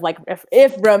part of like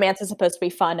if romance is supposed to be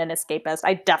fun and escapist,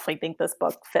 I definitely think this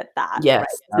book fit that. Yes,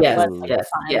 right? yes, It was like yes, a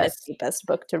fun yes. escapist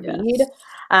book to Yes. read.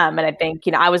 And I think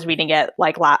I was reading it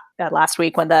like last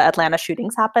week when the Atlanta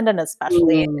shootings happened, and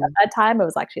especially at that time, it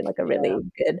was actually like a really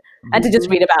good, and to just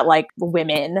read about like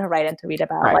women, right, and to read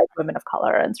about like women of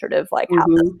color and sort of like how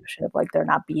this notion of like they're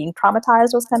not being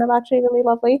traumatized was kind of actually really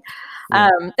lovely.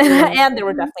 And there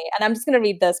were definitely, and I'm just going to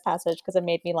read this passage because it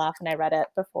made me laugh and I read it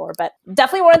before, but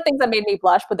definitely weren't things that made me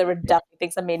blush, but there were definitely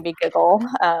things that made me giggle.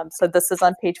 So this is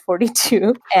on page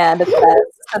 42, and it says,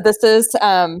 so this is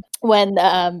when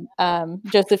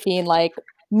Josephine like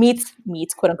meets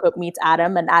quote unquote meets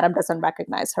Adam, and Adam doesn't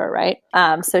recognize her, right?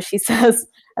 So she says,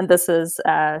 and this is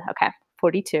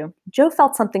 42. Jo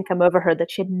felt something come over her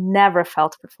that she had never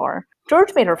felt before.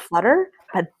 George made her flutter,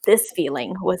 but this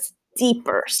feeling was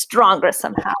deeper, stronger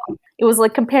somehow. It was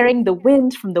like comparing the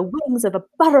wind from the wings of a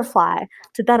butterfly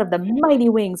to that of the mighty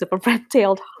wings of a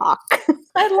red-tailed hawk.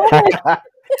 I love it.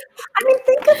 I mean,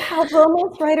 think of how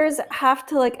romance writers have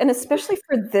to like, and especially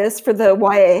for the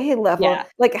YA level,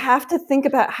 like have to think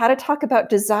about how to talk about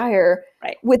desire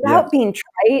without being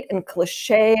trite and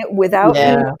cliche, without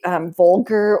being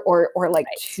vulgar or like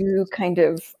too kind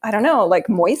of, I don't know, like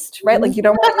moist, right? Like you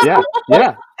don't want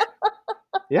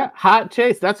Yeah, hot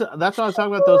chase. That's what I was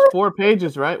talking about. Those 4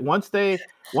 pages, right? Once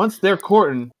they're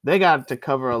courting, they got to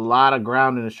cover a lot of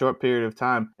ground in a short period of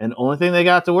time, and the only thing they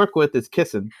got to work with is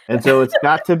kissing. And so it's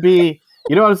got to be,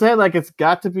 you know what I'm saying? Like it's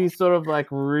got to be sort of like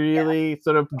really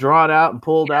sort of drawn out and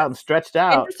pulled out and stretched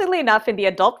out. Interestingly enough, in the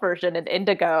adult version in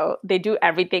Indigo, they do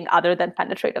everything other than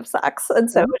penetrative sex, and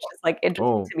so which is like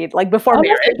interesting to me, like before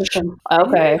marriage.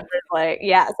 Okay. Like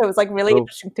so it was like really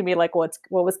interesting to me, like what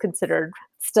was considered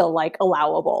still like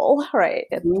allowable, right,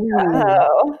 in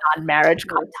non-marriage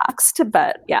context,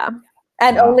 but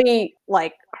and only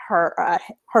like her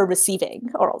receiving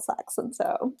oral sex, and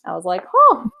so I was like,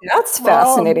 that's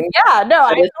fascinating. I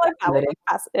feel like that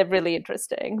was really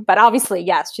interesting. But obviously,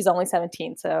 yes, she's only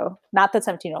 17, so not that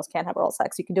 17-year-olds can't have oral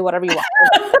sex. You can do whatever you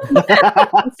want.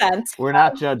 Consent. We're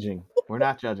not judging.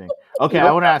 Okay,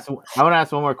 I want to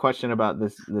ask one more question about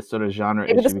this sort of genre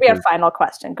issue. This will be our final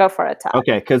question. Go for it, Todd.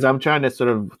 Okay, because I'm trying to sort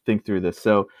of think through this.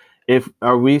 So,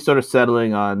 are we sort of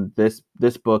settling on this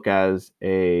book as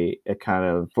a kind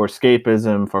of for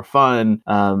escapism, for fun?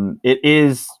 It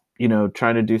is,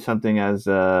 trying to do something as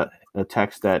a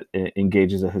text that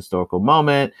engages a historical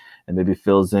moment and maybe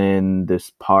fills in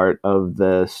this part of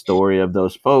the story of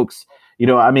those folks.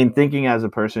 I mean, thinking as a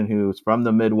person who's from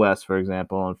the Midwest, for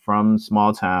example, and from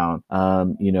small town,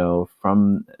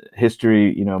 from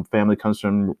history, family comes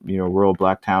from, rural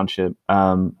Black township.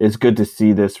 It's good to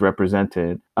see this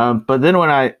represented. But then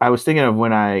when I was thinking of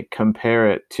when I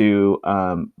compare it to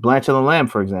Blanche on the Lamb,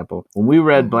 for example, when we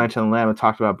read Blanche on the Lamb and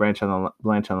talked about Blanche on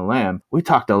the Lamb, we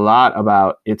talked a lot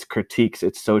about its critiques,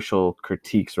 its social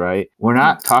critiques, right? We're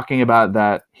not talking about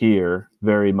that here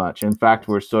very much. In fact,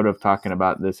 we're sort of talking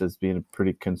about this as being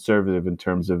pretty conservative in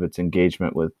terms of its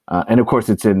engagement with, and of course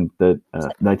it's in the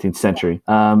 19th century.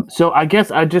 So I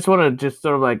guess I just want to just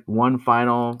sort of like one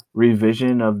final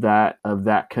revision of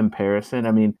that comparison.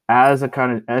 I mean, as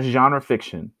genre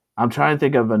fiction, I'm trying to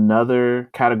think of another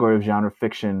category of genre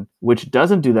fiction which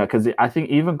doesn't do that, because I think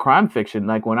even crime fiction,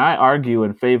 like when I argue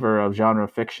in favor of genre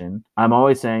fiction, I'm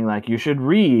always saying like you should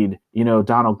read,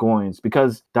 Donald Goines,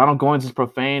 because Donald Goines is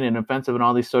profane and offensive and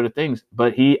all these sort of things,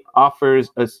 but he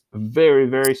offers a very,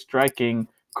 very striking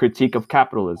critique of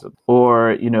capitalism.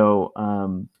 Or,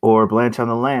 or Blanche on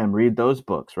the Lamb, read those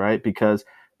books, right? Because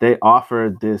they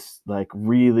offer this like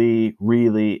really,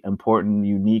 really important,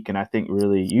 unique, and I think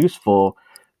really useful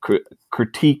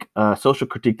critique, social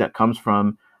critique that comes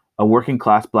from a working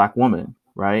class Black woman,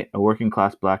 right? A working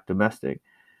class Black domestic.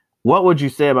 What would you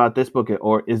say about this book?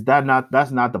 Or is that's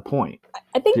not the point?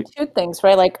 I think 2 things,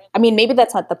 right? Like, I mean, maybe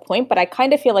that's not the point, but I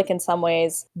kind of feel like in some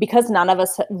ways, because none of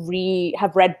us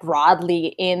have read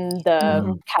broadly in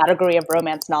the category of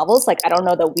romance novels, like, I don't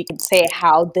know that we can say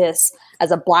how this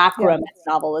as a Black Yeah. romance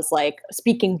novel is like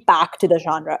speaking back to the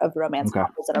genre of romance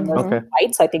novels that are mostly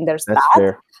white. So I think there's That's that.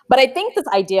 fair. But I think this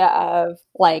idea of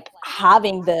like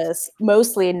having this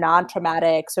mostly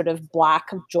non-traumatic sort of Black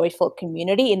joyful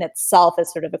community in itself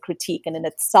is sort of a critique, and in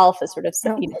itself is sort of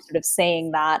sort of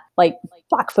saying that like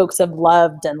Black folks have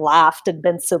loved and laughed and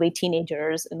been silly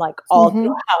teenagers and like all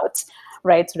throughout,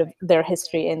 right, sort of their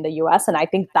history in the US. And I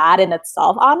think that in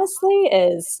itself, honestly,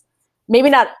 is maybe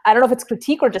not, I don't know if it's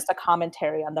critique or just a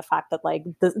commentary on the fact that like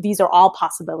these are all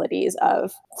possibilities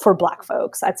for Black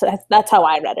folks. That's how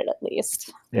I read it, at least.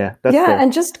 Yeah, that's fair.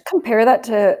 And just compare that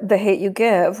to The Hate You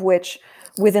Give, which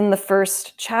within the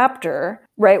first chapter,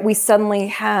 right, we suddenly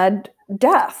had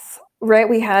death, right?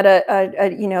 We had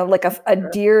a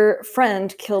dear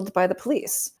friend killed by the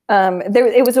police.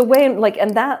 It was a way, like,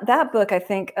 and that book, I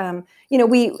think,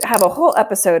 we have a whole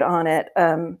episode on it,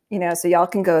 so y'all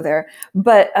can go there.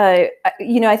 But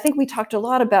I think we talked a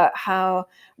lot about how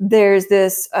there's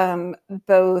this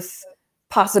both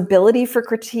possibility for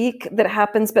critique that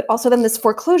happens, but also then this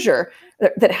foreclosure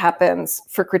that happens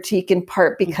for critique, in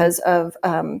part because of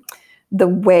the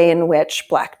way in which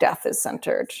Black death is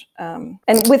centered. And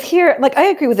with here, like, I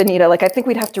agree with Anita, like, I think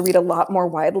we'd have to read a lot more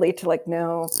widely to like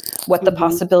know what the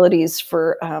possibilities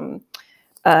for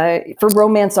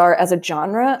romance are as a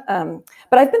genre.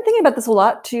 But I've been thinking about this a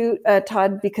lot too,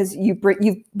 Todd, because you've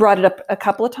brought it up a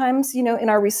couple of times, in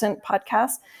our recent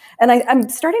podcast. And I'm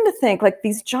starting to think like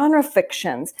these genre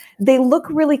fictions, they look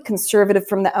really conservative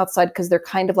from the outside because they're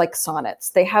kind of like sonnets.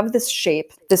 They have this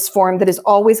shape, this form that is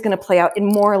always going to play out in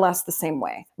more or less the same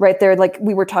way, right? They're like,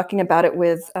 we were talking about it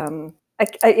with,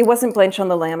 it wasn't Blanche on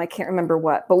the Lamb, I can't remember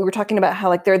what, but we were talking about how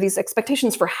like there are these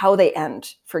expectations for how they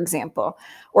end, for example,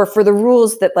 or for the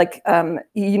rules that like,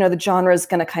 the genre is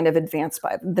going to kind of advance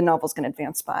by, the novel's going to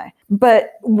advance by.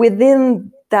 But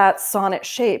within that sonnet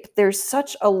shape, there's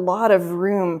such a lot of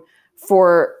room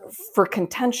for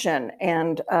contention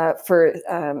and for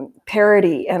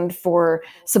parody and for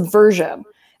subversion.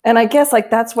 And I guess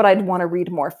like that's what I'd want to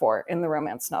read more for in the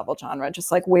romance novel genre,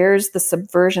 just like where's the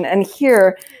subversion? And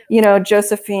here,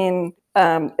 Josephine,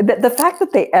 the fact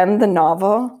that they end the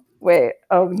novel,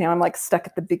 now I'm like stuck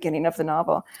at the beginning of the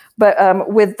novel,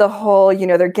 but with the whole,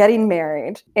 they're getting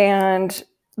married, and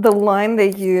the line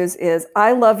they use is,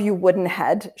 "I love you, wooden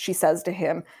head," she says to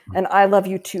him, "and I love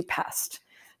you too, pest."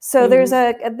 So there's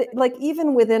like,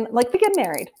 even within, like, they get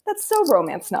married. That's so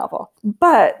romance novel.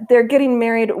 But they're getting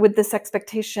married with this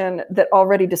expectation that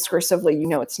already discursively,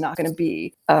 it's not going to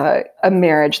be a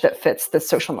marriage that fits the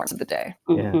social norms of the day.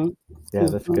 Yeah,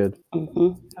 that's good.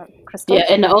 Crystal? Yeah,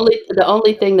 and the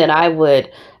only thing that I would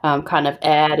kind of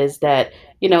add is that,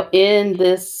 in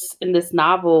this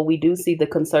novel, we do see the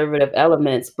conservative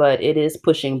elements, but it is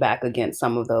pushing back against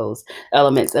some of those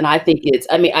elements. And I think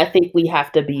I think we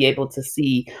have to be able to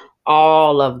see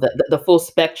all of the full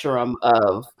spectrum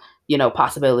of,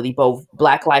 possibility, both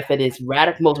Black life at its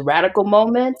most radical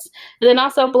moments, and then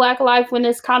also Black life when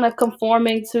it's kind of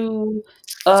conforming to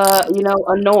a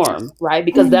norm, right?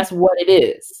 Because that's what it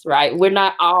is, right? We're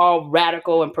not all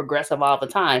radical and progressive all the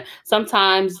time.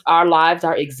 Sometimes our lives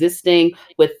are existing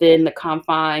within the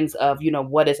confines of,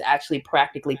 what is actually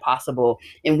practically possible,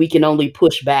 and we can only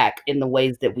push back in the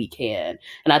ways that we can.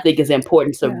 And I think it's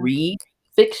important to read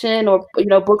fiction or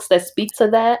books that speak to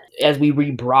that as we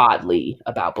read broadly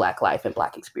about Black life and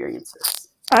Black experiences.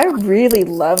 I really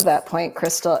love that point,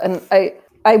 Crystal. And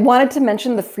I wanted to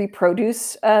mention the free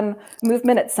produce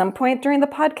movement at some point during the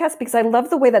podcast, because I love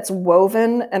the way that's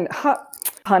woven and,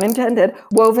 pun intended,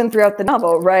 woven throughout the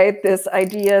novel, right? This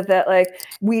idea that like,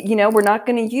 we're not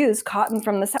going to use cotton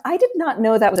from the South. I did not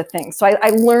know that was a thing. So I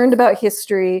learned about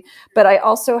history, but I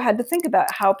also had to think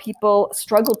about how people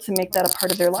struggled to make that a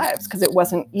part of their lives, because it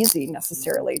wasn't easy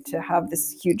necessarily to have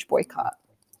this huge boycott.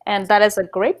 And that is a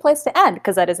great place to end,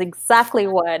 because that is exactly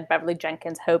what Beverly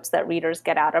Jenkins hopes that readers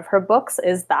get out of her books,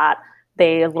 is that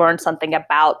they learn something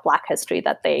about Black history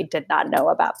that they did not know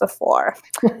about before.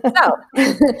 So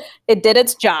it did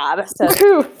its job. So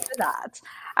that.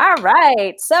 All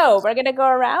right. So we're going to go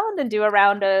around and do a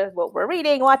round of what we're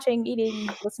reading, watching, eating,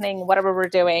 listening, whatever we're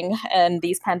doing in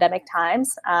these pandemic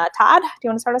times. Todd, do you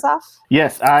want to start us off?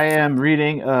 Yes, I am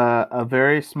reading a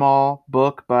very small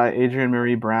book by Adrienne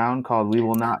Marie Brown called "We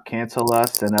Will Not Cancel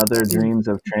Us and Other Dreams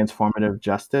of Transformative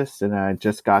Justice." And I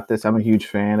just got this. I'm a huge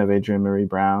fan of Adrienne Marie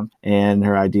Brown and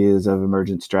her ideas of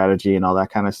emergent strategy and all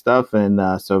that kind of stuff. And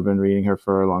so I've been reading her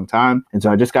for a long time. And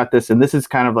so I just got this. And this is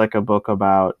kind of like a book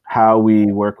about how we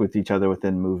work with each other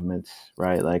within movements,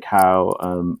 right? Like how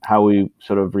we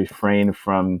sort of refrain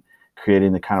from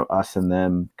creating the kind of us and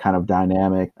them kind of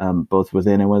dynamic, both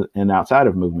within and outside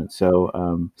of movement. So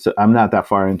so I'm not that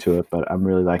far into it, but I'm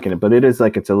really liking it. But it is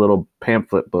like, it's a little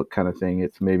pamphlet book kind of thing.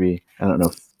 It's maybe, I don't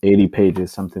know, 80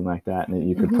 pages, something like that, and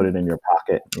you could put it in your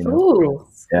pocket. Ooh,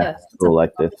 yes. Cool,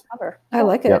 like this. I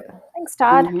like it. Yep. Thanks,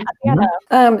 Todd.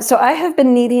 So I have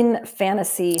been needing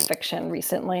fantasy fiction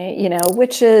recently,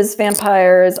 witches,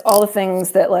 vampires, all the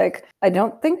things that like I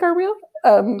don't think are real.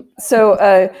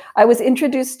 So I was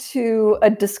introduced to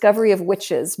A Discovery of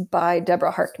Witches by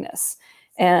Deborah Harkness,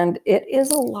 and it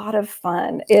is a lot of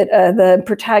fun. The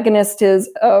protagonist is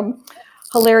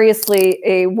hilariously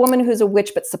a woman who's a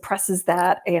witch but suppresses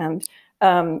that, and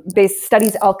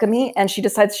studies alchemy, and she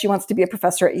decides she wants to be a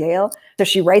professor at Yale. So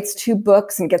she writes 2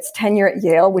 books and gets tenure at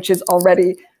Yale, which is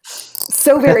already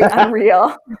so very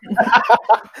unreal.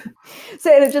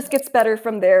 So it just gets better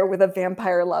from there with a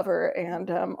vampire lover and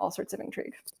all sorts of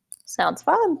intrigue. Sounds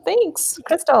fun. Thanks,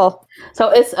 Crystal. So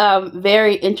it's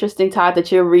very interesting, Todd,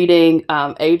 that you're reading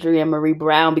Adrienne Marie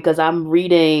Brown, because I'm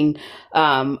reading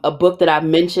a book that I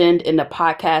mentioned in the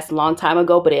podcast a long time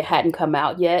ago, but it hadn't come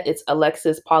out yet. It's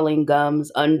Alexis Pauline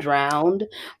Gumb's Undrowned,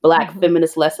 Black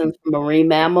Feminist Lessons from Marine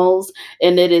Mammals.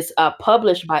 And it is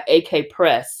published by AK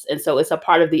Press. And so it's a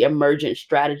part of the Emergent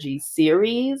Strategies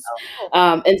series.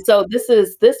 And so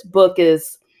this book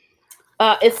is,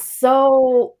 it's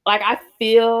so, like, I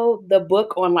feel the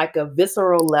book on like a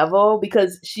visceral level,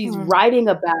 because she's writing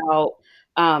about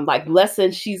like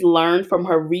lessons she's learned from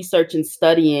her research and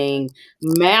studying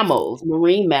mammals,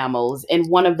 marine mammals.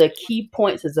 And one of the key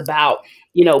points is about,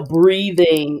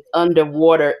 breathing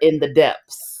underwater in the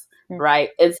depths. Right.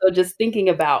 And so just thinking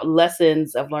about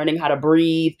lessons of learning how to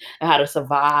breathe and how to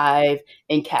survive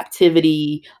in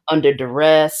captivity, under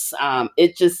duress.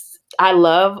 I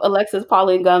love Alexis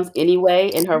Pauline Gumbs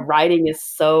anyway, and her writing is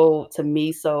so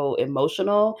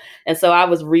emotional. And so I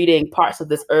was reading parts of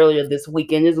this earlier this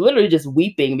week, and it's literally just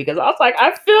weeping, because I was like,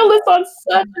 I feel this on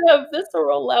such a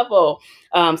visceral level.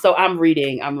 So I'm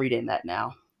reading that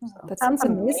now. That sounds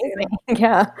amazing.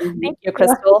 Yeah. Thank you,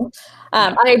 Crystal.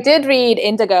 I did read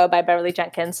Indigo by Beverly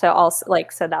Jenkins. So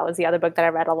that was the other book that I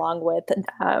read along with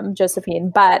Josephine.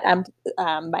 But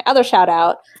my other shout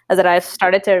out is that I've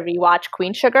started to rewatch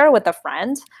Queen Sugar with a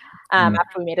friend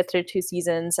after we made it through 2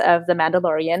 seasons of The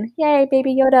Mandalorian. Yay,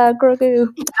 Baby Yoda, Grogu.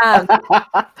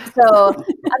 So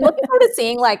I'm looking forward to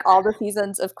seeing like all the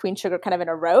seasons of Queen Sugar kind of in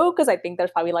a row, because I think there's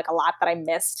probably like a lot that I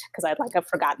missed because I've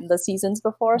forgotten the seasons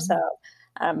before. So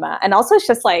and also it's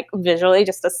just like visually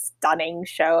just a stunning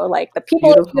show. Like the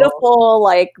people are beautiful,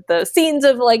 like the scenes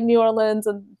of like New Orleans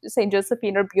and St.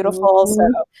 Josephine are beautiful. So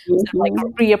like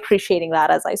reappreciating that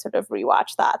as I sort of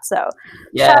rewatch that. So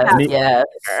yes.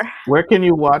 Where can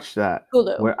you watch that?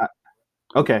 Hulu.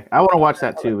 Okay, I want to watch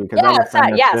that too, because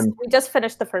we just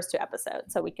finished the first 2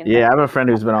 episodes, so we can. Yeah, I have a friend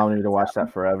who's been on me to watch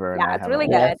that forever. Yeah, it's really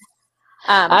good.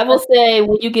 I will say,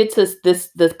 when you get to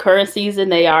the current season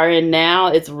they are in now,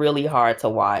 it's really hard to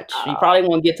watch. You probably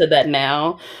won't get to that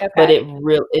now, but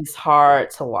it's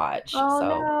hard to watch.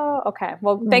 No. Okay.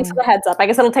 Well, thanks for the heads up. I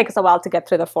guess it'll take us a while to get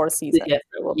through the 4th season.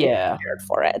 We'll be prepared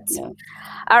for it. Yeah.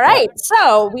 All right.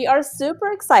 So we are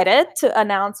super excited to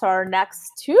announce our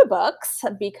next 2 books,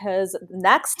 because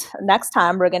next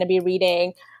time we're going to be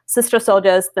reading Sister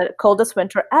Souljah's The Coldest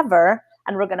Winter Ever.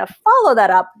 And we're going to follow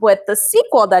that up with the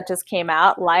sequel that just came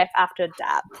out, Life After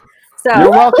Death. So,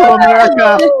 you're welcome,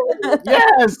 America.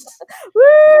 Yes. Woo!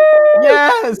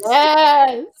 Yes.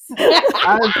 Yes.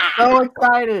 I'm so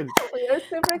excited. We are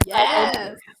super excited.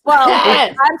 Yes. Well,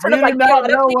 Yes. I'm sort of You like, do not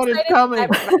know what is coming.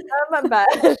 But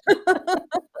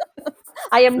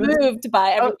I am moved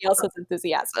by everybody else's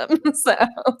enthusiasm.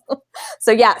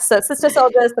 So yeah. So Sister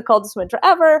Souljah's The Coldest Winter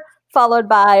Ever, followed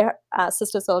by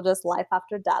Sister Souljah's Life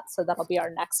After Death. So that'll be our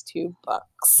next 2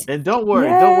 books. And don't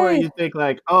worry. You think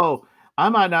like, oh, I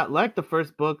might not like the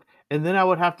first book, and then I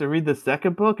would have to read the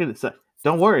second book. And it's like,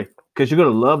 don't worry, because you're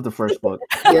going to love the first book.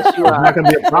 Yes, you are. It's not going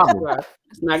to be a problem.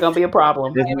 It's not going to be a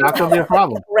problem. It's not going to be a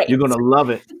problem. Great. You're going to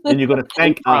love it, and you're going to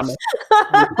thank us.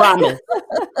 We promise.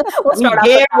 We'll start off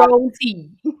guarantee.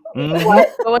 What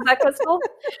was that, Crystal?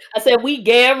 I said we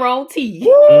guarantee.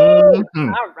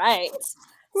 All right.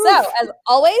 So as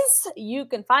always, you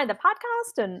can find the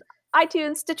podcast on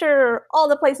iTunes, Stitcher, all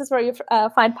the places where you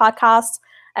find podcasts.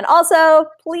 And also,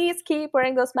 please keep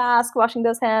wearing those masks, washing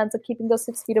those hands, and keeping those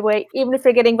 6 feet away, even if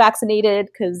you're getting vaccinated,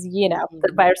 because,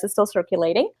 the virus is still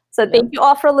circulating. So thank you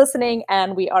all for listening,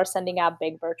 and we are sending out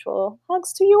big virtual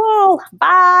hugs to you all.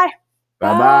 Bye.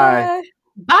 Bye-bye.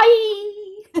 Bye.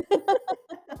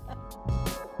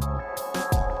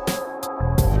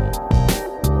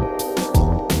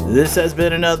 This has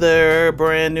been another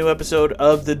brand new episode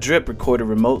of The Drip, recorded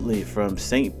remotely from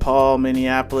St. Paul,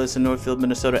 Minneapolis, and Northfield,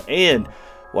 Minnesota, and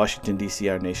Washington, D.C.,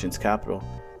 our nation's capital.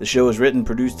 The show is written,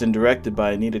 produced, and directed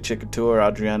by Anita Chikatur,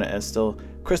 Adriana Estel,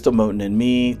 Crystal Moten, and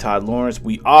me, Todd Lawrence.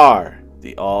 We are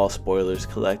the All Spoilers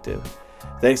Collective.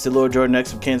 Thanks to Lord Jordan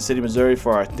X of Kansas City, Missouri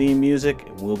for our theme music.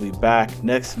 We'll be back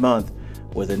next month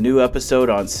with a new episode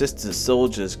on Sister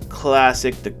Soldier's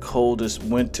classic, The Coldest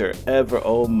Winter Ever.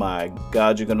 Oh my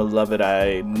God, you're going to love it.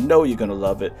 I know you're going to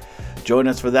love it. Join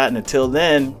us for that. And until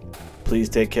then, please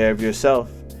take care of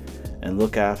yourself and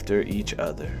look after each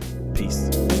other. Peace.